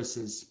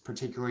services,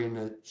 particularly in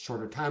the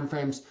shorter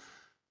timeframes,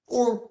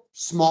 or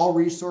small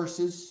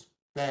resources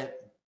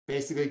that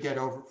basically get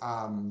over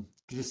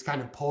just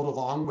kind of pulled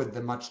along with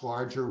the much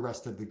larger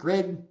rest of the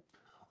grid,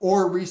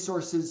 or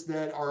resources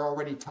that are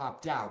already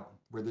topped out,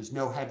 where there's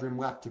no headroom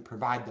left to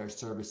provide their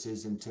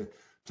services and to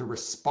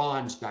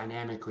respond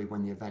dynamically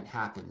when the event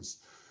happens.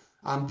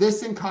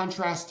 This in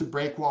contrast to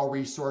break wall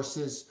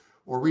resources,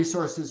 or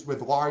resources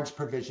with large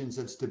provisions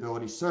of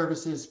stability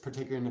services,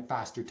 particularly in the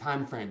faster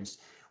timeframes.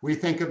 We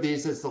think of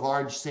these as the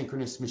large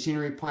synchronous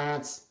machinery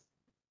plants,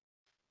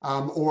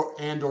 or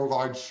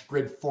large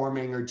grid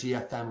forming or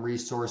GFM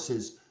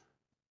resources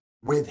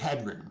with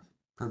headroom,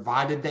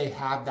 provided they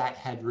have that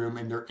headroom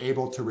and they're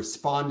able to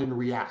respond and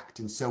react.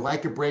 And so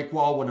like a break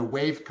wall, when a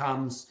wave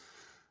comes,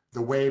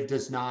 the wave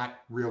does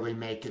not really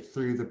make it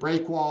through the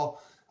break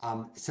wall.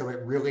 So it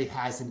really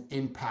has an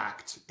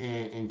impact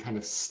in kind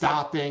of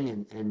stopping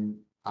and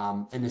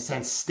in a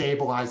sense,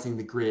 stabilizing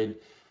the grid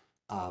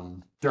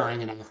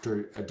during and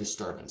after a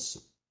disturbance.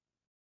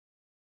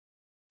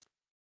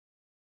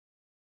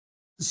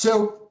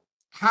 So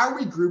how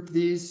we group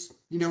these,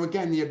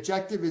 again, the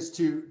objective is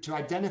to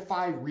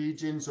identify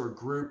regions or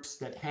groups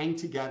that hang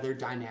together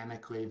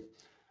dynamically.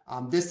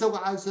 This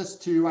allows us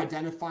to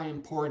identify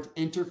important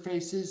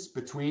interfaces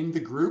between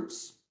the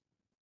groups.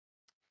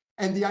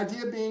 And the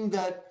idea being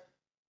that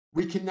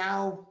we can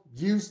now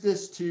use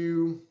this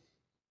to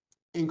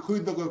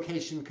include the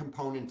location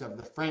component of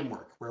the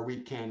framework, where we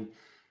can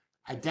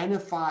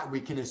identify,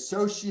 we can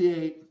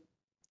associate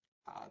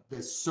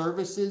the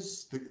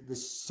services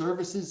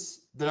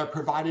that are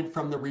provided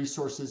from the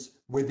resources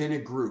within a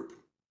group,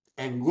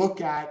 and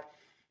look at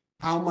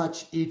how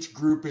much each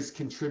group is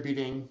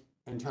contributing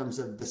in terms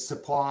of the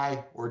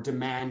supply or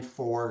demand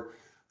for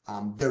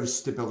those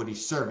stability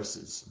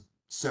services.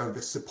 So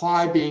the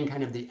supply being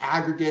kind of the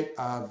aggregate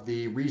of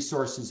the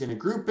resources in a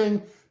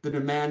grouping, the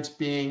demand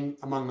being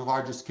among the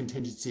largest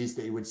contingencies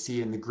that you would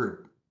see in the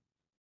group.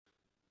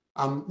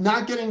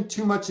 Not getting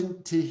too much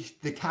into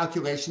the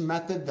calculation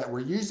method that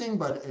we're using,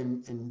 but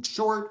in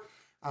short,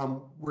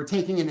 we're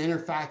taking an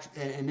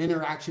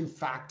interaction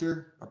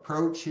factor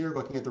approach here,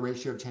 looking at the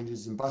ratio of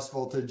changes in bus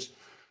voltage,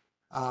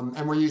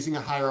 and we're using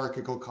a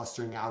hierarchical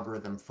clustering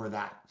algorithm for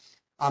that.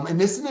 And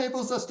this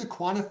enables us to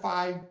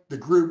quantify the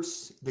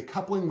groups, the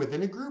coupling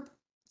within a group,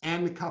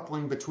 and the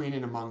coupling between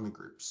and among the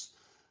groups.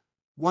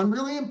 One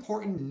really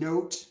important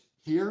note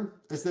here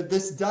is that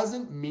this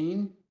doesn't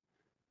mean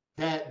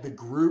that the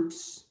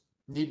groups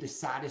need to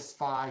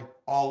satisfy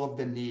all of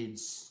the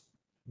needs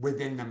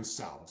within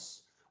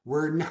themselves.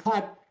 We're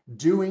not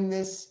doing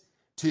this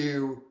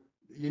to,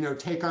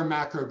 take our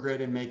macro grid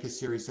and make a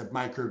series of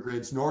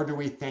microgrids, nor do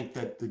we think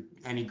that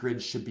any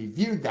grid should be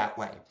viewed that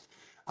way.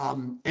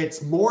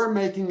 It's more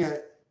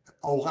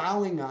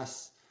allowing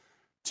us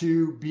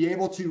to be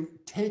able to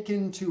take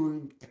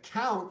into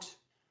account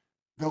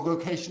the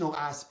locational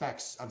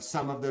aspects of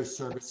some of those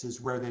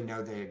services where they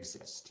know they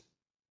exist.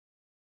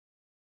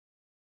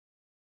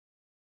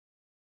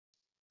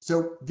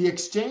 So the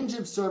exchange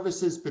of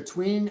services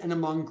between and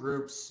among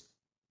groups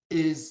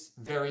is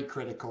very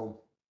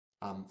critical.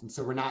 And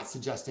so we're not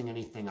suggesting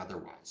anything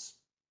otherwise.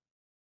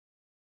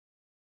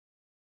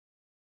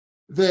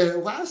 The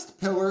last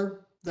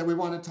pillar that we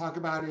want to talk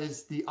about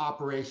is the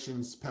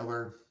operations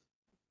pillar,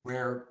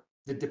 where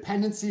the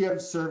dependency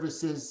of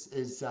services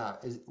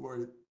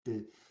or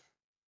the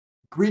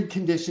grid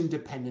condition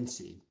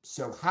dependency.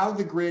 So how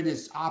the grid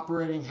is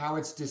operating, how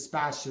it's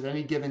dispatched at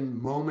any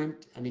given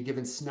moment, any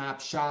given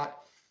snapshot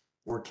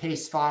or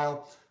case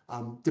file,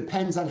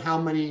 depends on how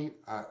many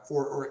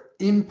or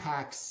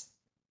impacts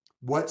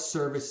what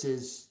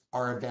services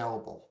are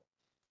available.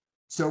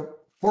 So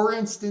for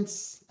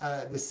instance,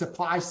 the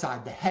supply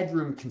side, the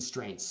headroom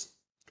constraints,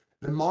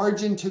 the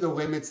margin to the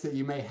limits that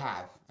you may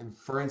have. And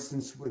for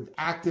instance, with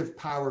active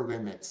power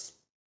limits,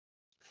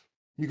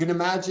 you can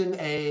imagine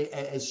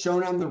as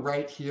shown on the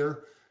right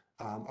here,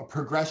 a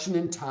progression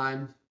in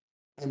time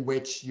in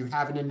which you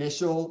have an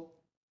initial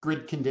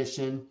grid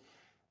condition,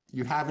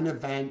 you have an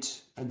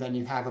event, and then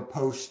you have a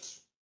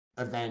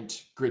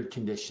post-event grid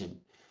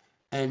condition.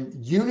 And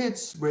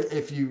units,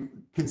 if you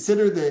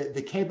consider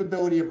the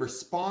capability of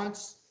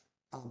response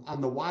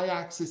on the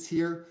y-axis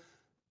here,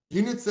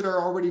 units that are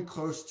already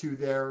close to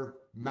their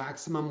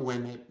maximum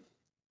limit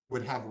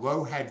would have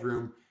low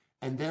headroom,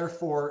 and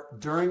therefore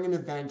during an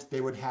event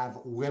they would have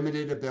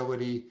limited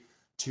ability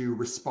to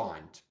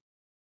respond.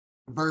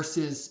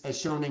 Versus, as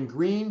shown in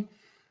green,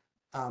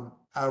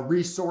 a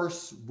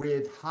resource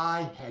with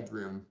high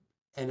headroom,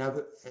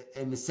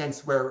 in the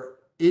sense where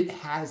it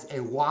has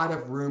a lot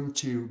of room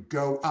to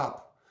go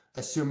up,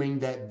 assuming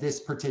that this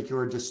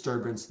particular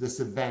disturbance, this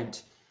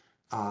event,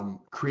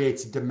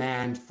 creates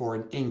demand for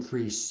an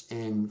increase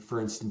in, for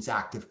instance,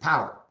 active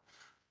power.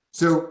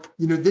 So,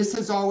 this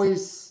has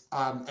always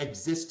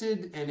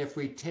existed. And if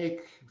we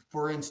take,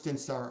 for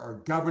instance,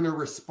 our governor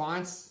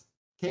response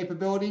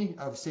capability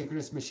of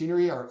synchronous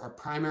machinery, our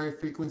primary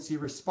frequency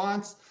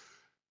response,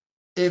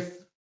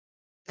 if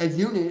a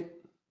unit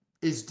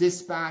is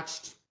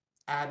dispatched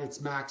at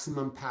its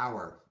maximum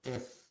power,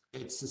 if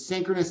it's a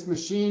synchronous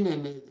machine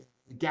and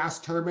gas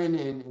turbine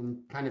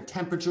in kind of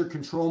temperature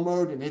control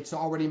mode and it's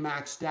already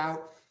maxed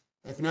out,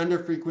 if an under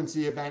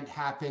frequency event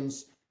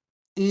happens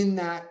in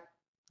that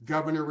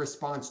governor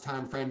response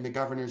time frame, the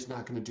governor is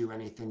not going to do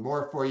anything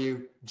more for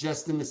you,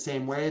 just in the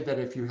same way that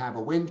if you have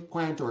a wind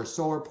plant or a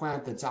solar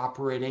plant that's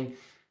operating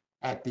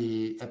at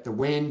the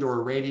wind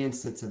or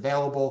radiance that's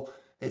available,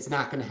 it's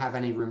not going to have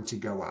any room to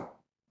go up.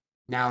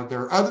 Now,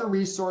 there are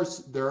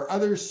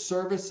other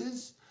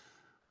services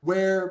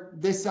where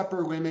this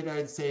upper limit,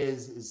 I'd say,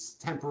 is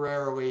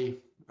temporarily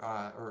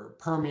or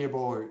permeable,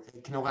 or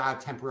it can allow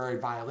temporary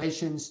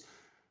violations.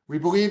 We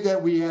believe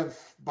that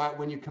but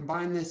when you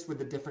combine this with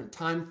the different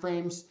time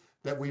frames,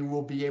 that we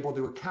will be able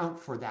to account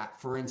for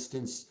that. For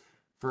instance,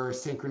 for a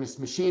synchronous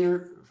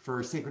machine,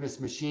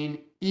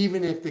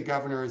 even if the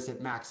governor is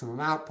at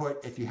maximum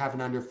output, if you have an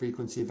under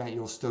frequency event,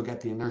 you'll still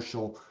get the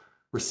inertial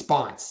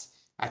response.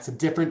 That's a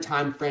different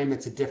time frame.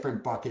 It's a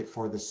different bucket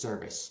for the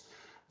service.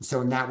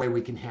 So in that way,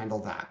 we can handle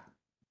that.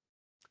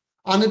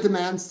 On the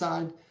demand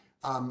side,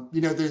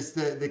 there's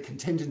the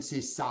contingency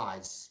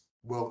size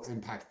will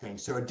impact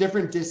things. So a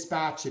different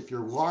dispatch, if your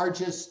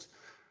largest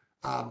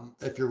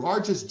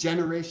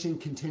generation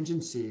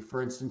contingency,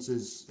 for instance,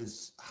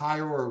 is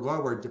higher or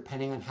lower,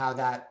 depending on how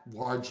that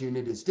large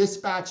unit is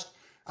dispatched,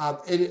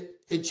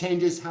 it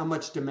changes how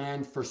much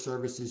demand for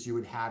services you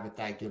would have at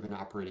that given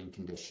operating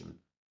condition.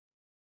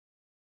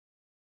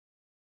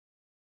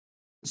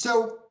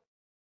 So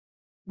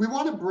we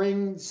want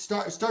to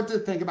start to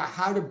think about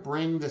how to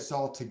bring this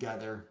all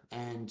together.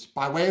 And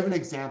by way of an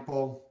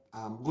example,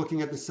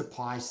 looking at the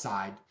supply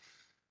side.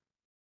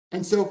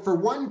 And so for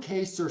one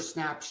case or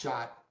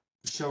snapshot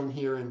shown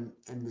here in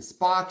this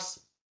box,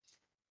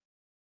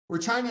 we're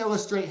trying to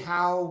illustrate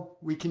how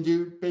we can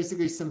do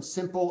basically some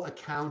simple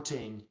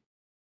accounting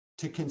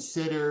to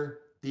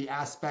consider the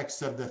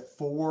aspects of the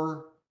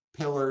 4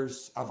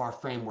 pillars of our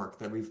framework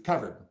that we've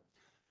covered.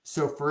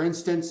 So for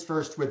instance,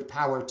 first with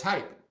power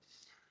type.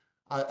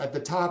 At the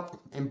top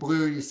in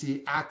blue, you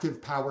see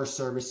active power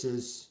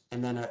services,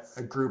 and then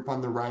a group on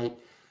the right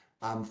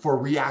for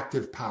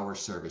reactive power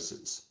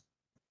services.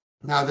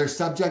 Now they're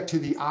subject to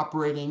the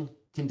operating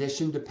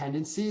condition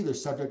dependency. They're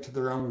subject to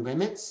their own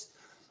limits.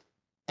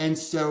 And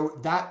so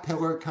that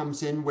pillar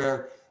comes in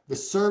where the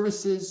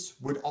services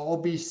would all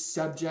be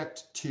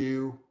subject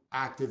to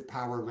active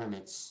power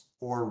limits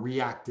or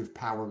reactive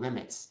power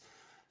limits,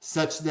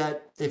 such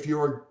that if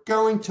you're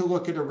going to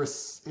look at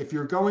if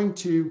you're going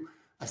to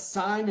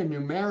assign a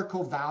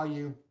numerical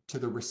value to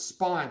the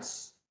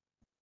response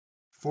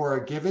for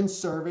a given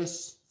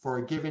service for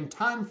a given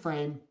time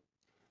frame,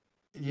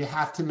 you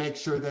have to make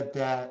sure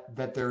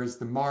that there is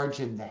the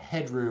margin, the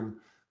headroom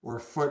or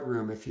foot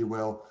room, if you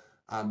will,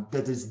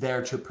 that is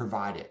there to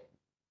provide it.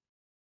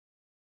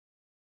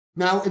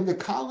 Now in the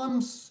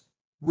columns,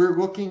 we're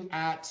looking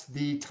at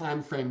the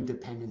time frame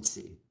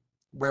dependency,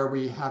 where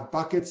we have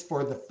buckets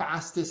for the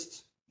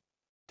fastest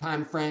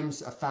time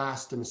frames, a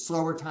fast and a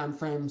slower time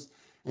frames.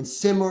 And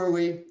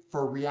similarly,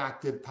 for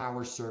reactive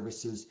power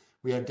services,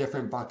 we have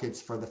different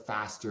buckets for the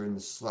faster and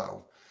the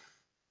slow.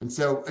 And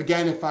so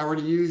again, if I were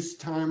to use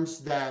terms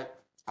that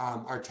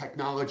are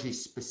technology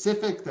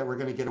specific that we're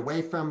going to get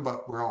away from,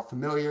 but we're all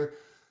familiar,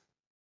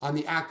 on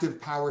the active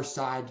power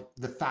side,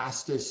 the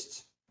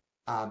fastest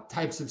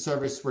types of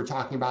service we're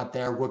talking about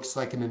there looks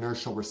like an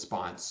inertial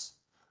response.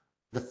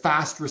 The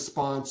fast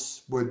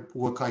response would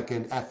look like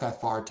an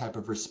FFR type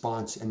of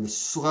response, and the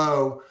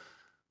slow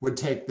would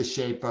take the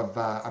shape of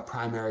a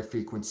primary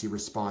frequency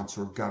response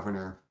or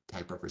governor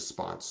type of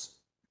response.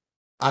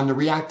 On the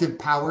reactive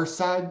power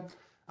side,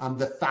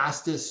 the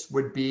fastest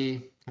would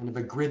be kind of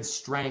a grid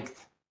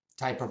strength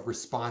type of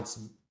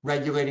response,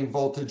 regulating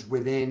voltage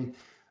within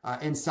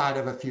inside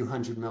of a few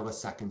hundred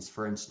milliseconds,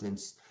 for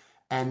instance.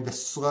 And the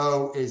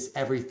slow is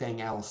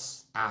everything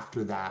else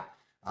after that,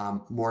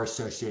 more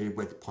associated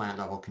with plant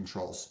level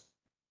controls.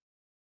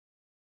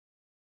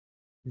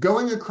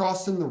 Going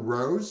across in the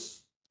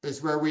rows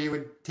is where we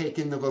would take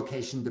in the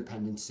location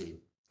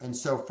dependency. And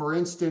so for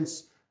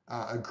instance,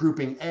 a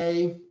grouping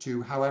A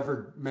to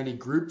however many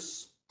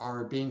groups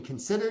are being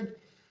considered,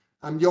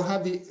 you'll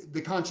have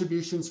the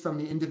contributions from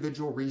the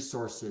individual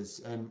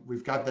resources. And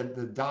we've got the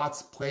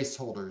dots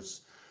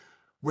placeholders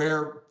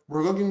where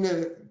we're looking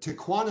to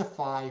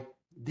quantify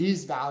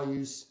these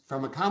values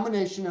from a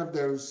combination of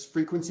those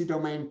frequency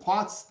domain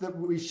plots that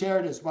we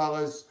shared, as well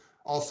as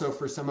also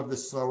for some of the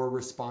slower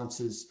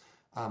responses,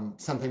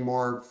 something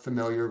more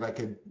familiar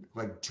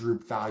like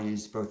droop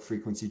values, both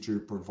frequency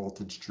droop or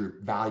voltage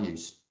droop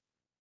values.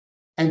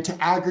 And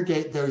to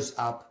aggregate those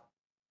up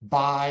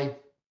by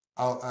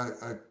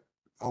a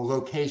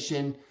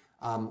location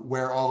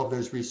where all of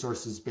those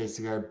resources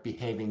basically are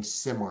behaving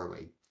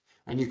similarly.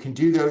 And you can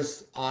do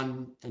those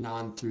on and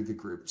on through the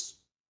groups.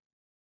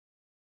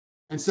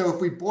 And so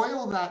if we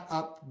boil that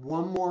up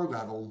one more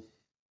level,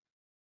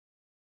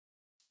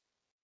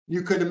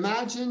 you could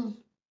imagine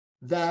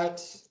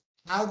that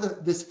how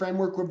this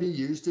framework would be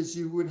used is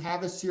you would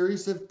have a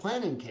series of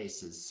planning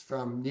cases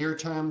from near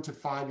term to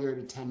 5-year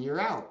to 10-year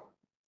out.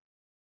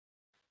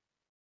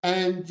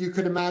 And you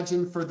could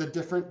imagine for the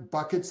different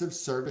buckets of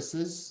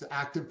services,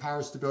 active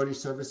power stability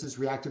services,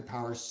 reactive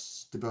power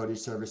stability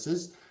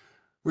services,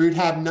 we would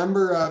have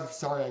number of,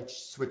 sorry, I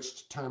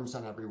switched terms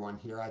on everyone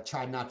here. I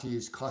tried not to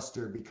use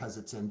cluster because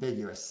it's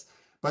ambiguous,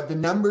 but the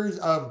numbers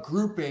of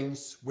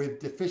groupings with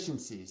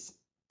deficiencies.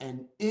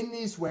 And in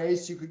these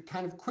ways, you could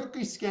kind of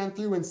quickly scan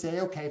through and say,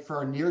 okay, for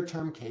our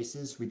near-term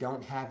cases, we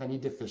don't have any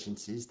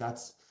deficiencies.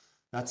 That's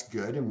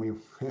good. And we,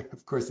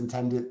 of course,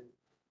 intend it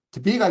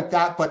to be like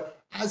that.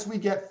 But as we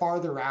get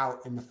farther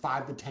out in the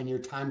 5 to 10 year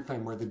time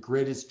frame where the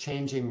grid is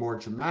changing more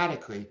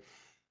dramatically,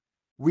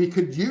 we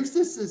could use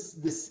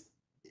this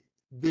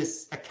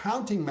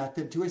accounting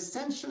method to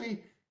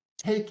essentially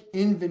take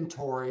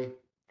inventory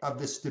of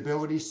the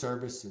stability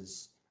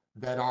services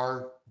that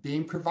are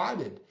being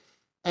provided.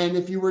 And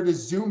if you were to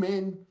zoom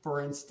in, for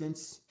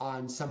instance,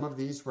 on some of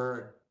these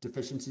where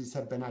deficiencies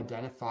have been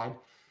identified,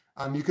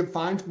 you can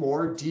find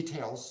more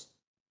details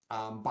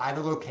by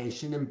the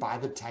location and by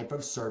the type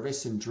of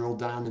service and drill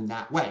down in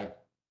that way.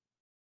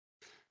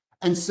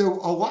 And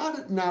so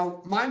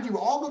now, mind you,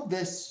 all of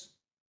this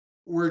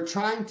we're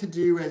trying to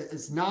do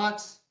is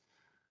not,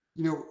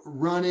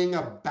 running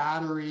a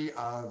battery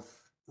of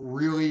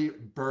really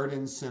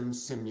burdensome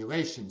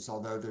simulations,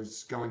 although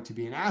there's going to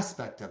be an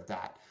aspect of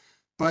that.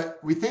 But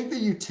we think the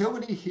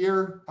utility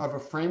here of a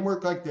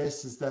framework like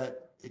this is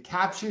that it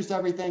captures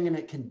everything, and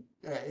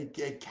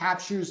it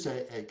captures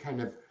a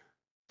kind of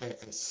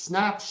a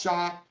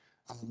snapshot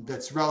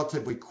that's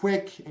relatively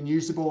quick and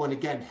usable, and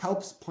again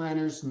helps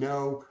planners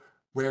know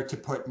where to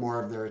put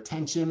more of their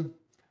attention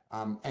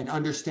and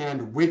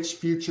understand which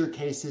future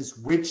cases,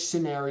 which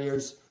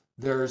scenarios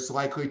there's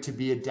likely to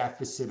be a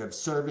deficit of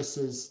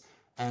services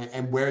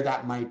and where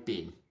that might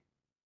be.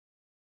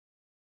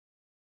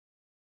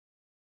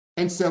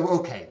 And so,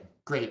 okay,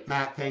 Great,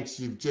 Matt, thanks.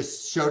 You've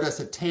just showed us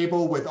a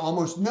table with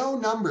almost no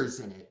numbers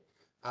in it.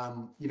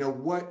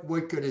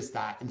 What good is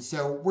that? And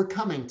so we're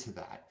coming to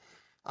that.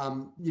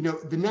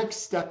 The next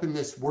step in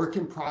this work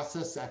in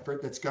process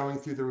effort that's going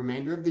through the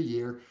remainder of the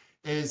year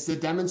is the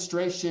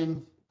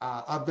demonstration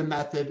of the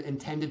method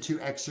intended to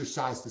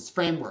exercise this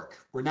framework.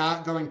 We're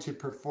not going to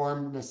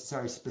perform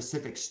necessarily a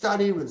specific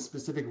study with a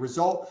specific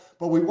result,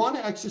 but we want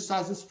to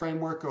exercise this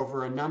framework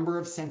over a number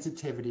of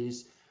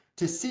sensitivities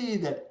to see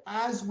that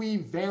as we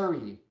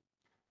vary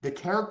the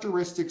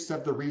characteristics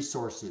of the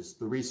resources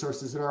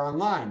that are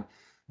online,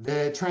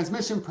 the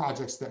transmission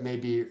projects that may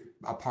be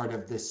a part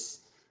of this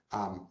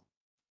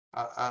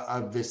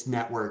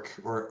network,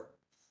 or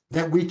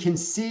that we can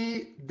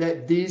see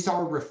that these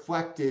are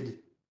reflected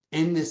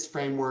in this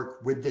framework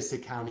with this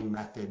accounting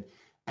method,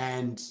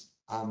 and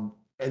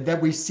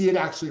that we see it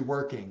actually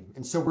working.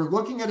 And so we're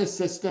looking at a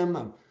system.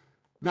 I'm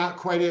not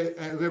quite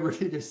at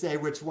liberty to say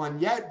which one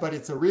yet, but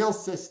it's a real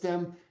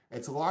system.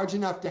 It's large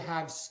enough to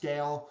have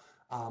scale,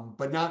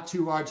 but not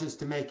too large as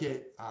to make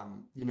it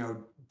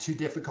too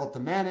difficult to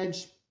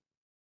manage,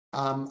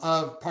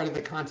 of part of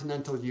the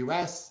continental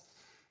US.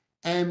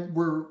 And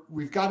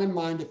we've got in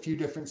mind a few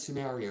different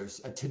scenarios.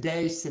 A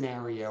today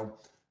scenario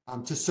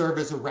to serve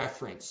as a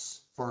reference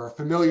for a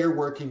familiar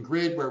working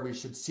grid where we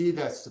should see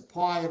the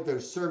supply of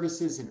those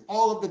services in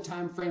all of the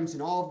timeframes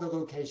and all of the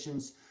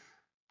locations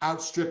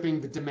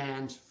outstripping the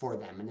demand for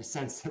them, in a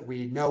sense that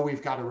we know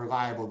we've got a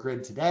reliable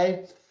grid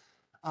today.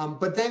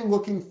 But then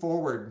looking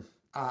forward,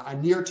 a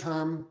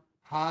near-term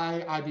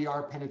high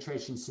IBR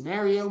penetration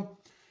scenario,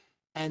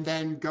 and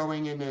then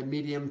going in a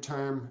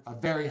medium-term, a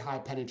very high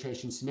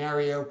penetration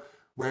scenario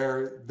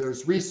where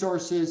those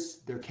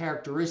resources, their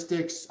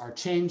characteristics are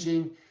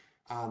changing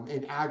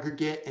in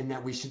aggregate, and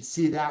that we should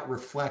see that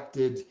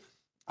reflected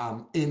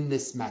in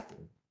this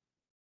method.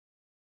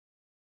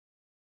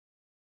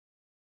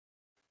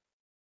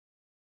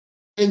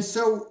 And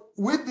so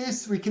with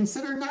this, we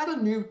consider not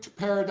a new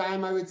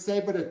paradigm, I would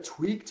say, but a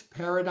tweaked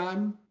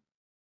paradigm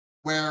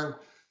where,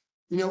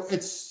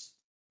 it's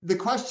the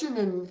question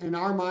in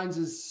our minds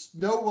is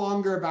no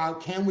longer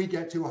about can we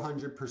get to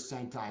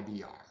 100%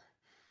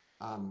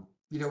 IBR.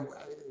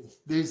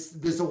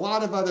 There's a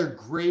lot of other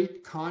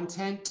great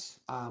content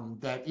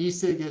that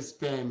ESIG has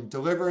been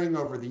delivering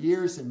over the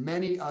years, and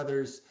many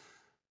others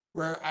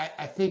where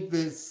I think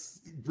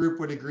this group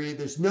would agree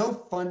there's no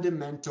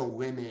fundamental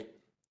limit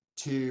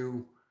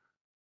to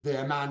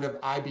the amount of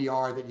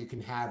IBR that you can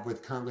have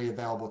with currently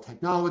available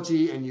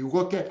technology. And you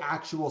look at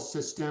actual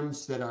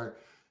systems that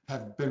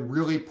have been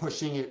really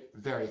pushing it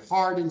very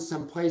hard in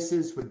some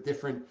places with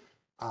different,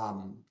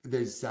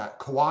 there's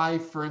Kauai,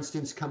 for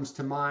instance, comes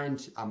to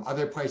mind,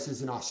 other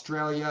places in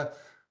Australia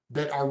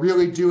that are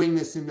really doing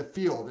this in the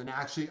field and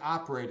actually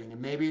operating.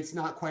 And maybe it's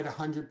not quite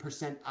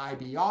 100%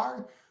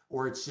 IBR,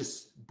 or it's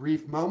just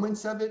brief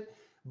moments of it,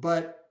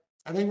 but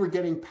I think we're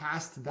getting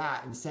past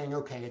that and saying,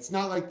 okay, it's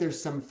not like there's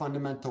some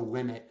fundamental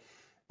limit.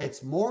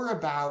 It's more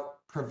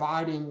about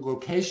providing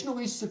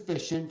locationally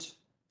sufficient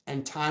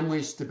and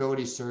timely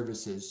stability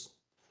services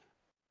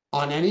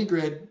on any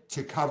grid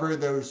to cover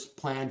those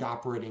planned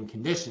operating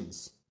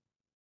conditions.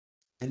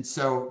 And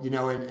so,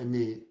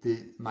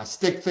 in my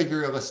stick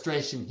figure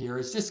illustration here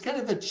is just kind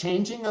of a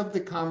changing of the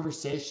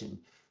conversation.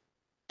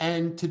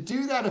 And to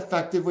do that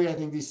effectively, I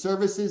think these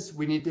services,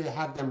 we need to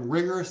have them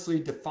rigorously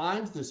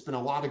defined. There's been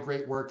a lot of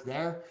great work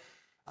there.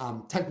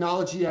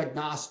 Technology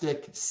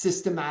agnostic,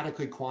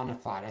 systematically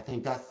quantified. I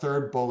think that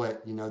third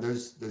bullet,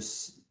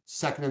 those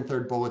second and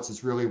third bullets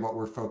is really what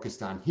we're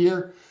focused on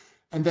here.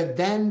 And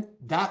then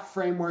that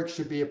framework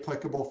should be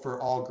applicable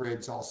for all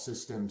grids, all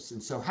systems.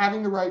 And so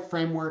having the right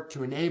framework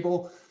to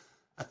enable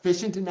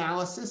efficient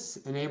analysis,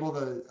 enable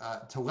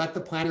to let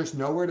the planners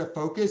know where to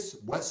focus,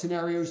 what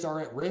scenarios are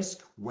at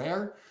risk,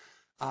 where,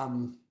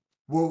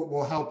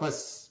 will help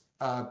us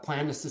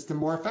plan the system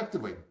more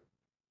effectively.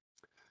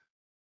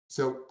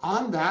 So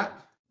on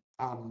that,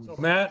 so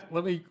Matt,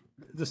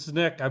 this is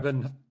Nick. I've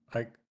been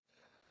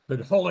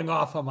holding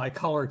off on my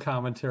color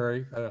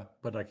commentary,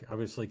 but I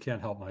obviously can't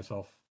help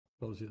myself,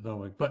 those who know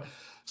me. But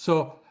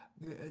so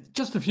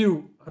just a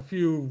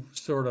few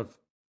sort of,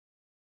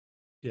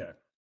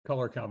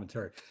 color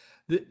commentary.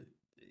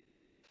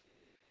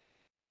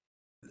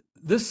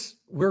 This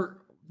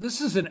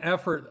is an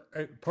effort,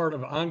 part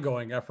of an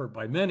ongoing effort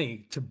by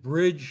many to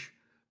bridge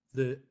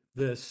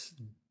this,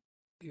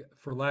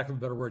 for lack of a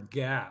better word,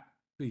 gap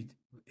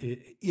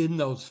in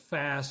those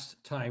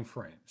fast time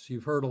frames.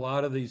 You've heard a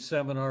lot of these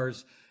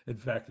seminars. In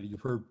fact, you've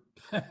heard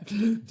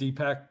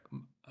Deepak,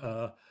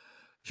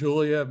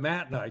 Julia,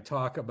 Matt, and I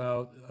talk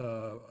about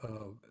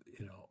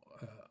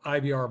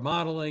IBR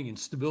modeling and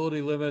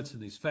stability limits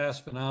and these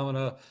fast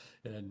phenomena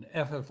and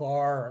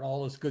FFR and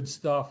all this good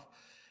stuff.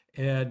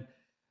 And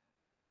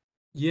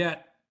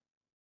yet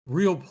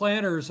real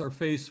planners are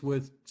faced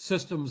with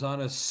systems on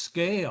a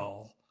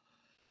scale,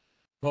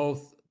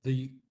 both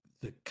the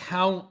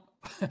count,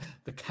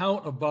 the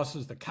count of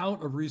buses, the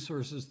count of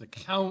resources, the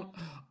count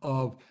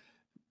of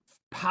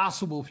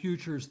possible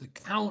futures, the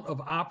count of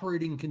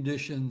operating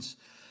conditions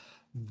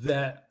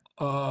that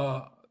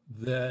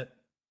that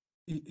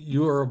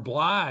you are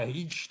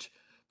obliged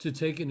to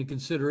take into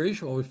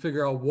consideration while we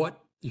figure out what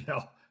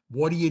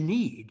do you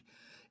need,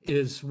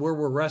 is where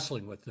we're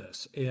wrestling with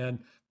this. And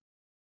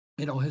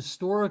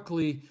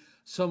historically,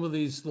 some of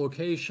these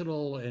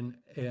locational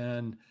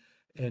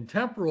and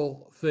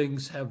temporal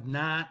things have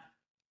not,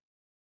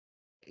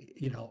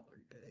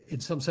 in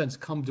some sense,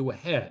 come to a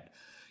head.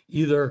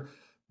 Either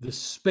the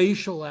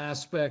spatial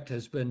aspect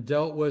has been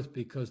dealt with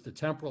because the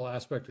temporal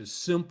aspect is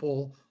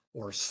simple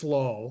or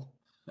slow.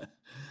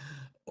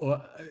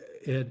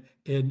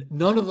 And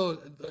none of those,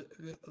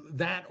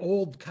 that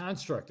old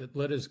construct that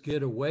let us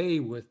get away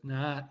with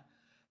not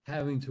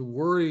having to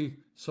worry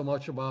so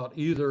much about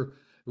it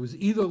was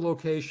either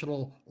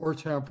locational or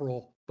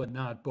temporal, but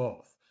not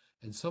both.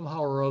 And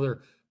somehow or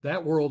other,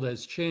 that world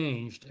has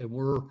changed, and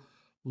we're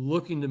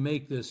looking to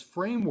make this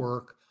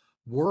framework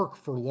work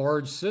for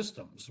large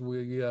systems.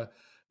 We,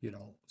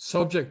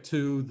 subject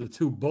to the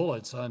two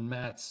bullets on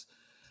Matt's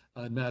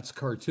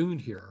cartoon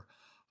here,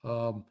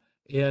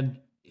 and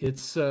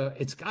it's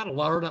got a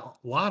lot of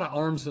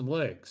arms and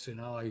legs.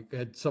 I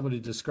had somebody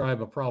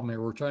describe a problem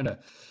here. We're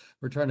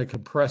trying to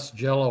compress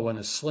Jello in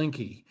a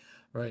slinky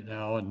right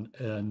now,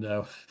 and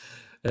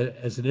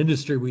as an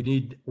industry, we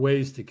need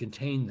ways to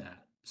contain that.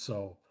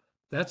 So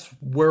that's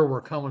where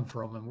we're coming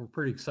from, and we're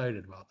pretty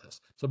excited about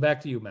this. So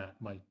back to you, Matt,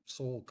 my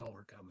sole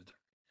color commentary.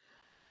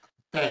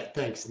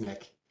 Thanks,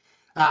 Nick.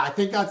 I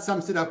think that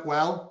sums it up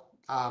well.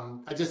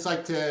 I'd just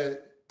like to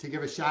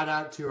give a shout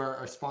out to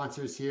our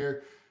sponsors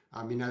here.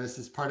 This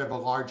is part of a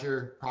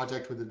larger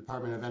project with the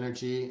Department of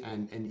Energy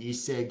and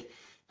ESIG.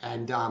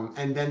 And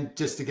then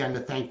just again to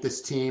thank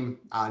this team,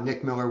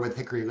 Nick Miller with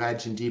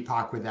HickoryLedge and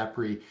Deepak with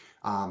EPRI,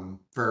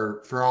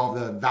 for all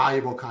the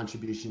valuable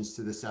contributions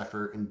to this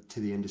effort and to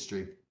the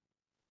industry.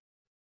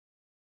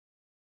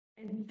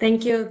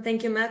 Thank you,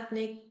 Matt,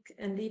 Nick,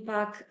 and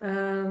Deepak.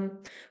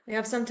 We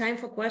have some time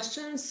for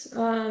questions.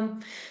 So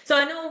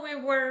I know we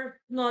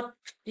were not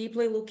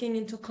deeply looking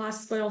into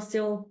costs, but I'll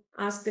still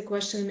ask the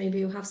question. Maybe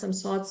you have some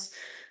thoughts.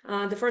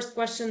 The first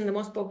question, the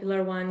most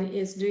popular one,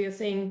 is: do you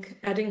think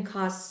adding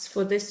costs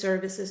for these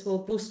services will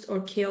boost or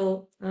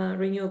kill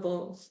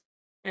renewable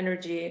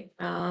energy,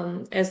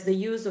 as the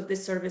use of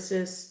these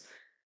services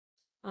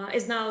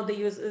is now they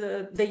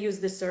use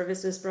the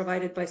services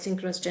provided by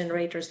synchronous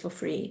generators for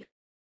free?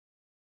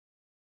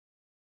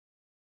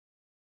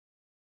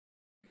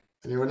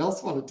 Anyone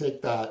else want to take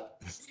that?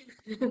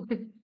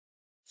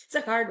 It's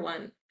a hard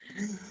one.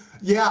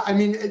 Yeah,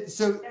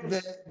 so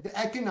the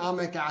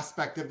economic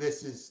aspect of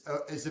this is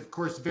of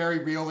course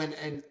very real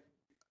and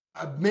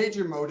a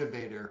major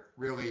motivator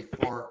really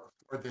for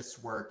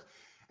this work.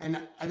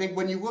 And I think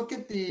when you look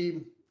at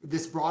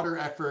this broader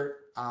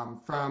effort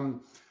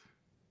from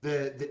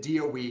the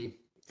DOE,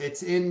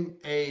 it's in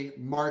a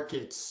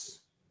markets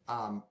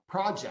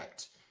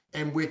project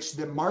in which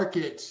the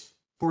market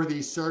for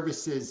these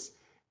services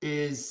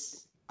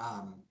is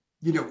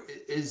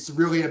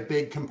really a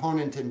big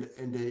component and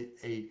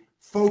a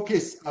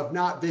focus of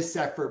not this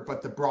effort,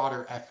 but the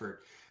broader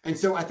effort. And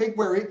so I think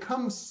where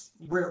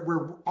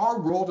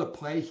our role to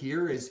play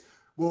here is,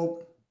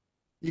 well,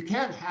 you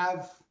can't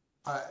have,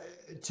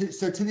 to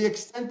the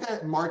extent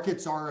that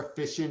markets are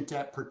efficient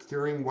at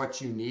procuring what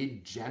you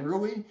need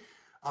generally,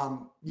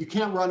 you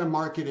can't run a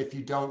market if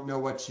you don't know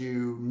what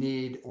you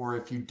need, or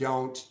if you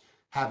don't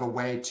have a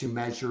way to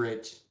measure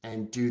it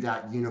and do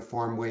that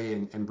uniformly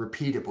and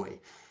repeatably.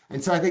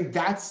 And so I think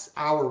that's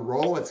our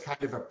role. It's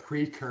kind of a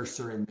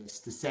precursor in this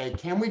to say,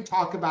 can we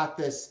talk about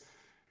this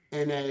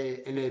in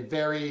a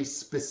very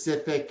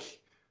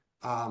specific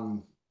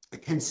and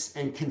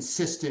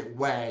consistent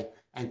way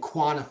and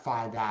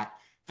quantify that,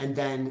 and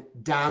then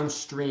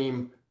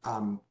downstream,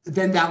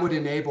 then that would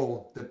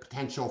enable the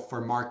potential for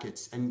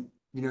markets. And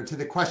to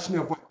the question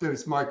of what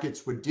those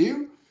markets would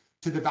do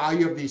to the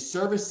value of these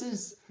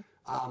services,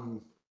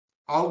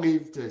 I'll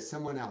leave to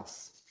someone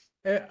else.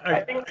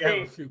 I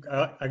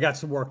got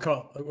some more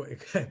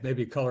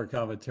maybe color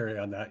commentary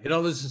on that.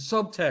 There's a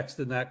subtext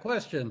in that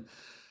question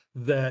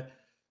that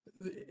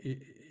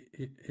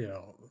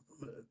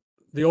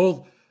the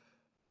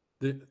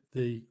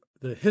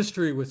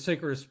history with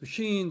synchronous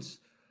machines,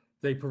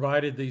 they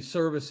provided these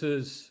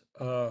services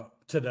to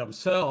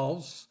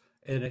themselves,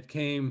 and it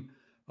came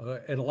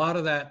and a lot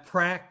of that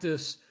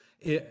practice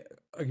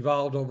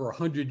evolved over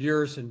 100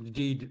 years, and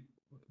indeed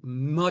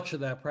much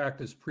of that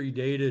practice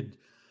predated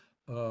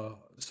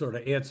sort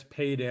of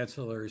paid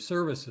ancillary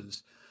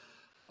services.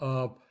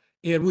 And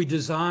we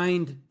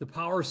designed the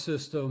power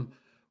system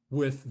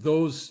with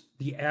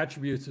the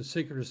attributes of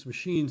synchronous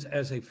machines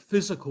as a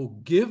physical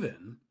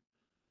given.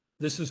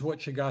 This is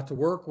what you got to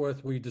work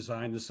with. We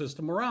designed the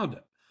system around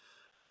it.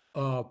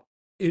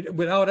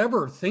 Without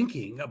ever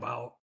thinking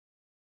about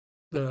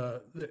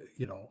the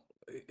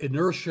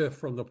inertia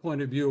from the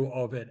point of view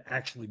of it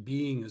actually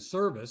being a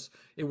service.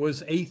 It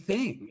was a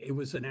thing. It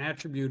was an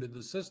attribute of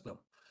the system.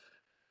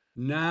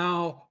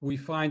 Now we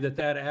find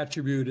that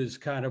attribute is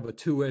kind of a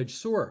two-edged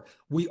sword.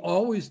 We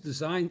always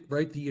designed,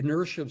 right? The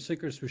inertia of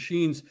synchronous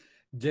machines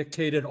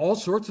dictated all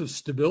sorts of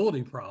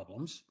stability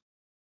problems.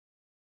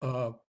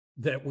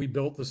 that we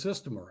built the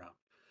system around.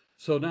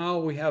 So now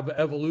we have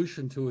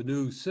evolution to a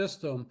new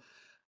system.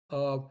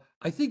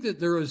 I think that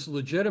there is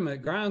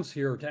legitimate grounds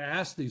here to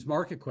ask these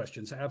market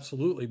questions,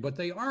 absolutely, but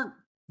they aren't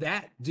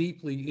that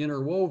deeply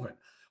interwoven.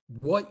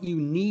 What you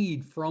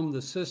need from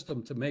the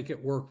system to make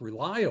it work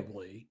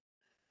reliably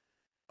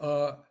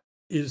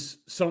is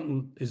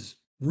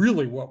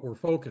really what we're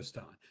focused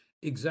on.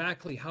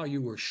 Exactly how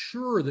you are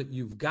sure that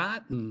you've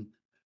gotten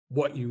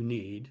what you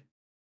need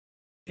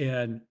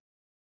and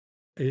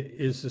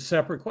is a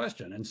separate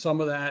question. And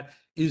some of that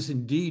is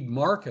indeed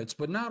markets,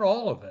 but not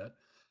all of it.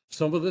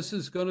 Some of this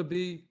is going to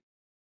be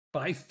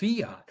by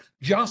fiat,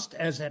 just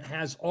as it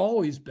has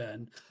always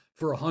been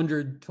for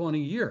 120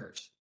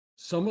 years.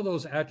 Some of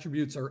those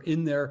attributes are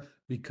in there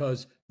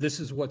because this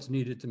is what's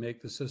needed to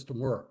make the system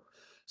work.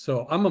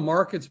 So I'm a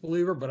markets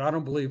believer, but I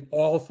don't believe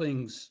all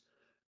things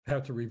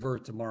have to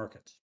revert to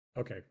markets.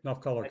 Okay,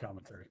 enough color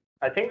commentary.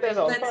 I think there's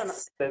also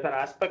there's an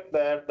aspect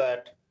there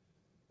that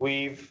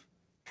we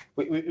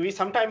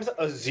sometimes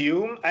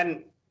assume,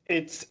 and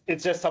it's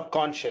just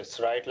subconscious,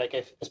 right? Like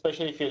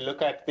especially if you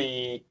look at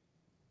the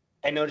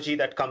energy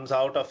that comes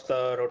out of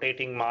the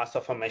rotating mass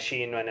of a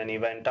machine when an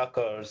event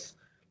occurs,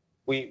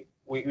 we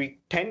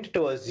tend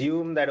to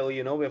assume that,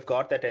 oh, we've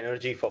got that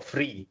energy for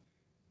free.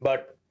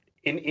 But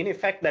in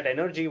effect, that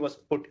energy was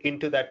put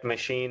into that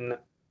machine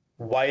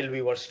while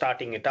we were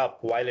starting it up,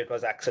 while it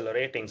was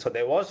accelerating. So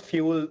there was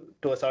fuel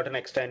to a certain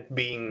extent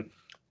being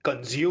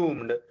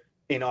consumed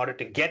in order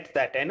to get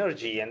that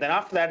energy. And then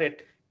after that,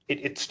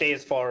 it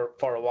stays for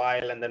a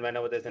while. And then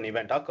whenever there's an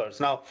event occurs.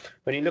 Now,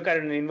 when you look at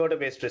an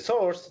inverter-based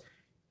resource,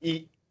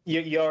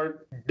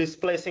 you're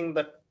displacing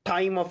the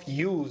time of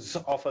use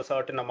of a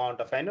certain amount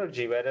of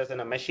energy, whereas in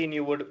a machine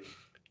you would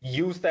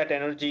use that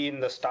energy in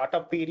the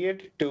startup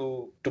period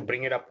to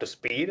bring it up to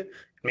speed.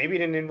 Maybe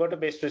in an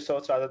inverter-based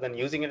resource, rather than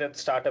using it at the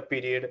startup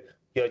period,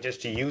 you're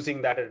just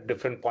using that at a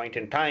different point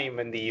in time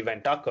when the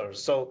event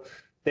occurs. So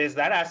there's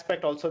that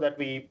aspect also that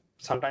we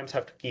sometimes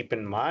have to keep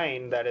in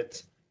mind, that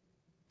it's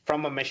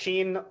from a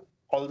machine,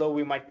 although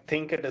we might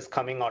think it is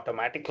coming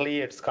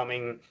automatically, it's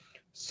coming,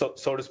 so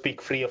to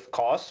speak, free of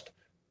cost.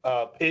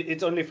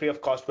 It's only free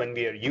of cost when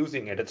we are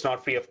using it. It's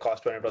not free of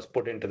cost when it was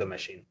put into the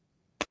machine.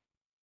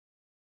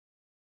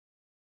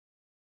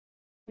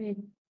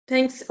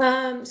 Thanks.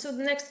 So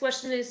the next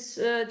question is,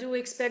 do we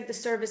expect the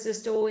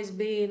services to always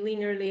be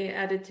linearly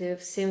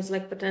additive? Seems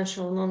like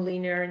potential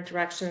nonlinear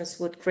interactions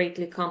would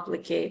greatly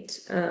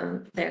complicate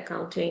the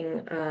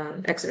accounting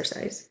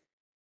exercise.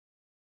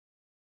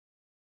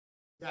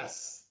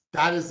 Yes,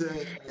 that is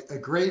a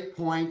great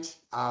point.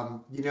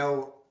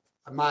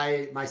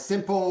 My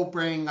simple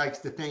brain likes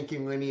to think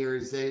in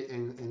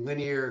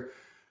linear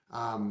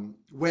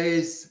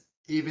ways,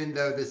 even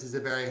though this is a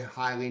very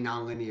highly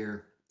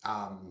nonlinear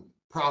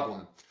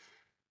problem.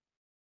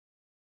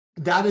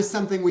 That is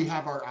something we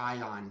have our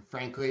eye on,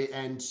 frankly.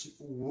 And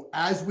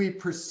as we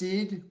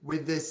proceed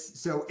with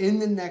this, so in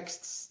the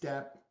next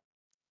step,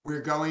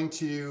 we're going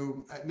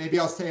to, maybe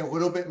I'll say a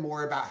little bit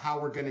more about how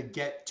we're going to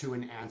get to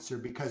an answer,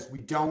 because we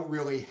don't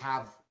really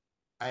have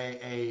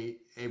a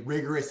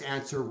rigorous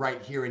answer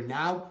right here and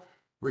now.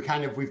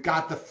 We've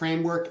got the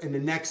framework, and the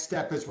next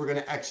step is we're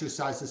going to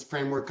exercise this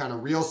framework on a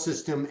real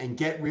system and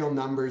get real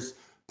numbers,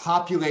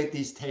 populate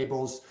these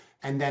tables,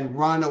 and then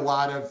run a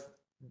lot of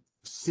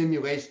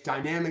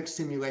dynamic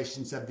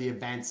simulations of the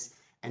events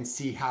and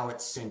see how it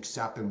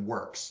syncs up and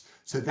works.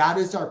 So that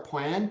is our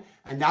plan,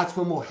 and that's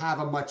when we'll have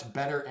a much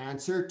better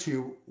answer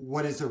to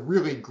what is a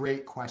really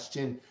great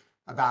question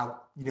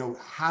about,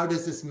 how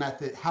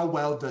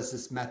well does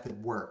this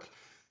method work?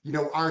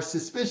 Our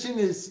suspicion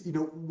is,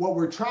 what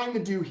we're trying to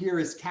do here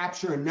is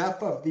capture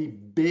enough of the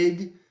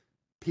big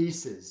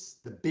pieces,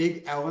 the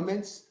big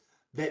elements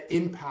that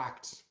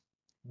impact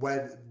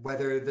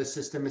whether the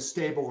system is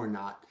stable or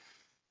not.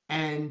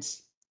 And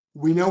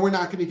we know we're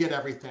not going to get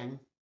everything.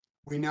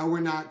 We know we're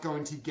not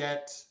going to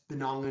get the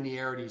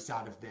nonlinearities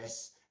out of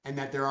this, and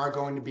that there are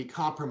going to be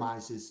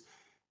compromises.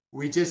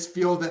 We just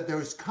feel that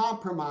those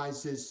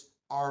compromises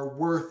are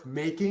worth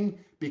making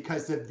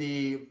because of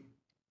the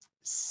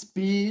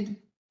speed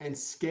and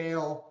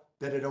scale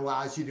that it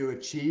allows you to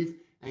achieve,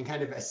 and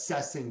kind of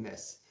assessing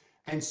this.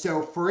 And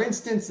so, for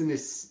instance, in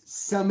this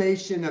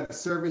summation of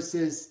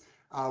services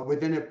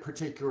within a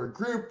particular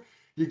group,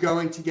 you're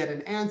going to get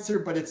an answer,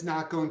 but it's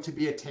not going to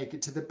be a take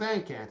it to the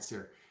bank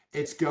answer.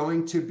 It's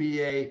going to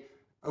be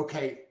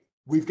okay,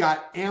 we've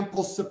got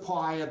ample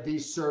supply of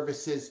these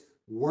services.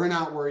 We're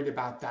not worried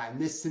about that in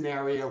this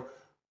scenario.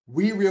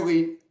 We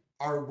really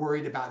are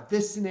worried about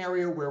this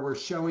scenario where we're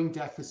showing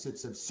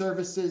deficits of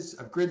services,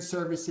 of grid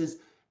services,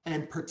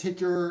 and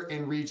particular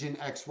in region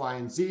X, Y,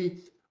 and Z.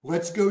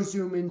 Let's go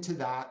zoom into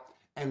that,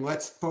 and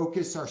let's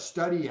focus our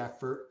study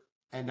effort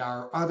and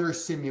our other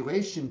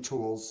simulation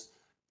tools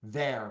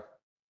there.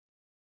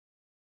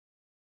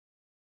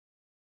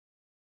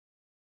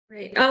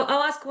 Great.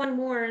 I'll ask one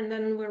more and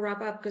then we'll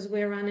wrap up because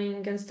we're running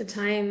against the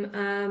time.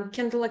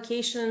 Can the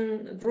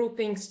location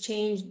groupings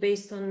change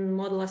based on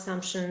model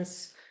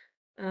assumptions,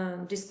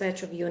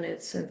 dispatch of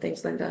units and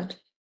things like that?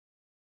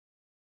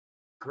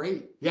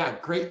 Great. Yeah,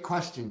 great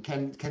question.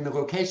 Can the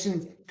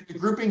location, the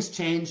groupings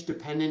change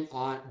depending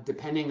on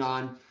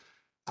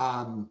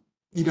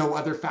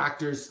other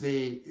factors,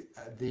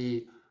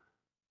 the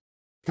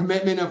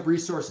commitment of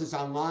resources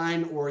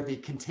online or the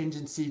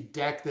contingency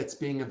deck that's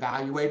being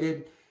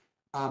evaluated?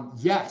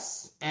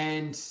 Yes,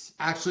 and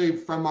actually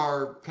from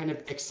our kind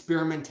of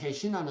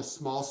experimentation on a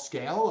small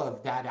scale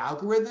of that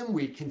algorithm,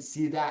 we can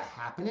see that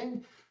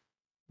happening.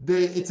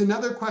 It's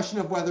another question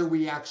of whether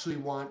we actually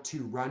want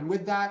to run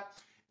with that.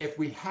 If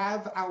we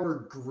have our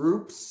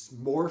groups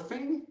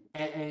morphing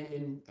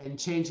and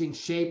changing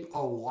shape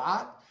a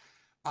lot,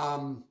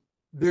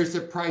 there's a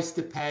price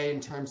to pay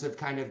in terms of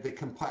kind of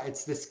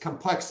it's this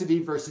complexity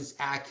versus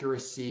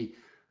accuracy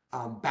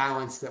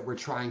balance that we're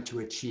trying to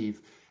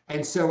achieve.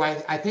 And so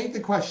I think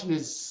the question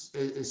is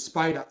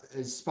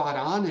spot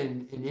on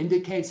and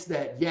indicates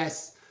that,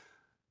 yes,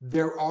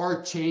 there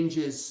are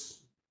changes,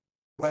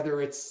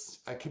 whether it's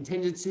a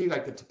contingency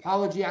like the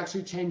topology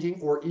actually changing,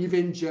 or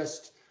even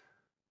just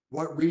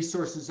what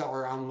resources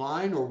are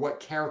online or what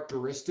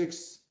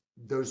characteristics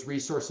those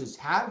resources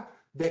have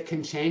that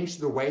can change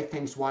the way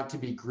things want to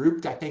be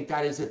grouped. I think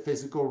that is a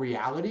physical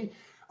reality.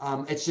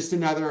 It's just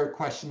another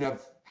question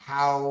of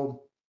how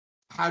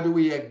do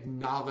we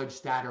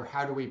acknowledge that, or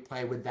how do we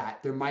play with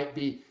that? There might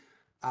be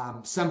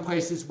some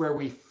places where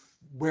we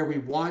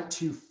want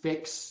to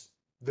fix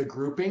the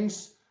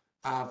groupings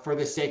for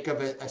the sake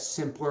of a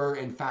simpler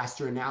and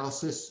faster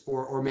analysis,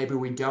 or maybe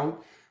we don't.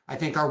 I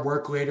think our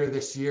work later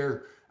this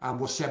year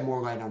will shed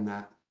more light on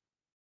that.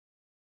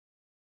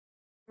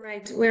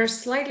 Right, we're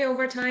slightly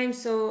over time,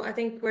 so I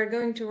think we're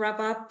going to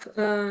wrap up.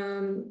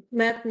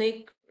 Matt,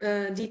 Nick,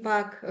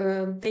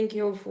 Deepak, thank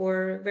you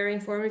for a very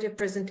informative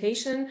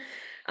presentation.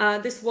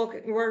 This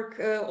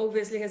work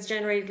obviously has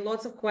generated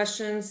lots of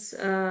questions,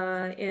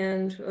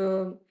 and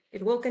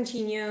it will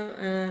continue,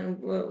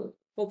 and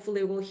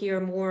hopefully we'll hear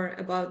more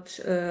about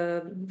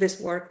this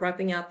work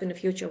wrapping up in the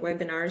future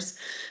webinars.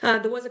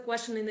 There was a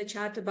question in the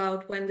chat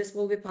about when this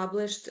will be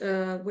published,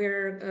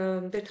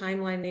 where the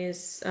timeline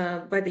is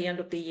by the end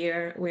of the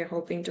year. We're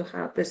hoping to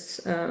have this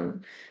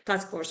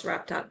task force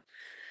wrapped up.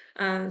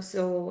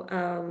 So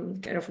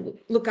kind of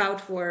look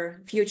out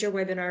for future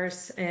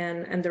webinars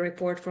and the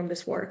report from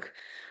this work.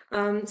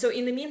 So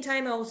in the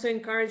meantime, I also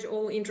encourage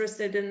all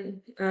interested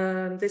in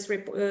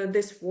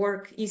this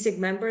work, ESIG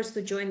members,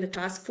 to join the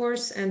task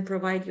force and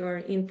provide your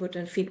input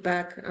and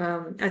feedback.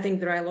 I think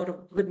there are a lot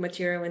of good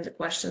material in the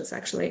questions,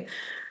 actually.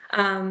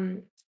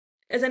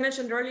 As I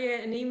mentioned earlier,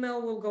 an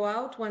email will go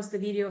out once the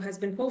video has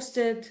been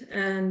posted,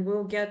 and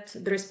we'll get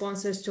the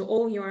responses to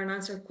all your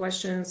unanswered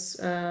questions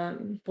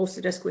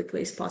posted as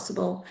quickly as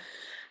possible.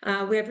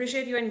 We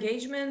appreciate your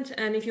engagement,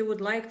 and if you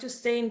would like to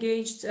stay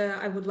engaged,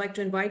 I would like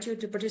to invite you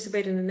to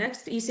participate in the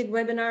next ESIG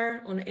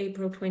webinar on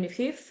April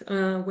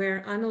 25th,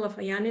 where Anna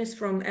Lafayanis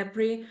from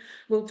EPRI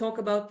will talk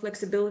about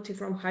flexibility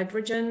from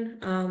hydrogen,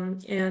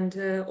 and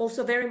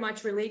also very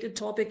much related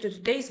topic to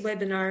today's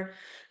webinar,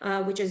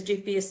 which is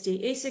G-PST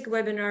ESIG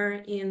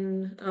webinar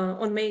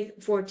on May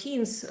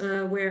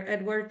 14th, where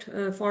Edward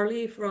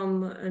Farley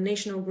from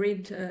National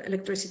Grid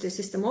Electricity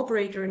System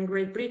Operator in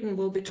Great Britain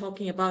will be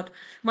talking about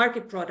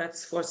market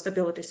products for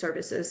stability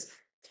services.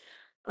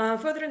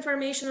 Further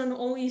information on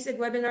all ESIG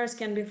webinars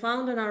can be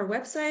found on our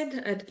website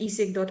at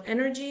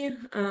esig.energy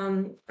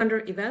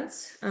under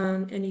events,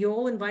 and you're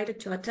all invited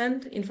to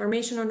attend.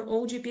 Information on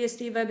all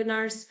G-PST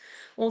webinars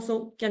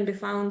also can be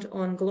found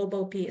on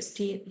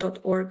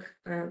globalpst.org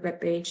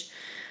webpage.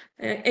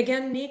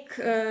 Again, Nick,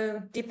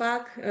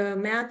 Deepak,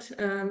 Matt,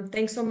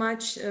 thanks so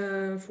much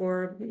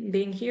for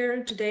being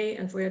here today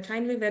and for your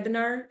timely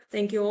webinar.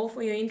 Thank you all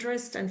for your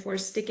interest and for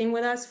sticking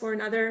with us for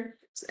another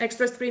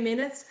extra 3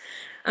 minutes.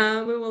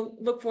 We will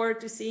look forward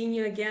to seeing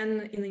you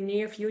again in the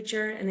near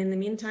future. And in the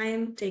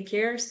meantime, take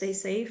care, stay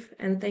safe,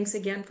 and thanks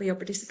again for your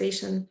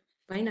participation.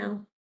 Bye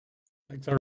now. Thanks, everyone.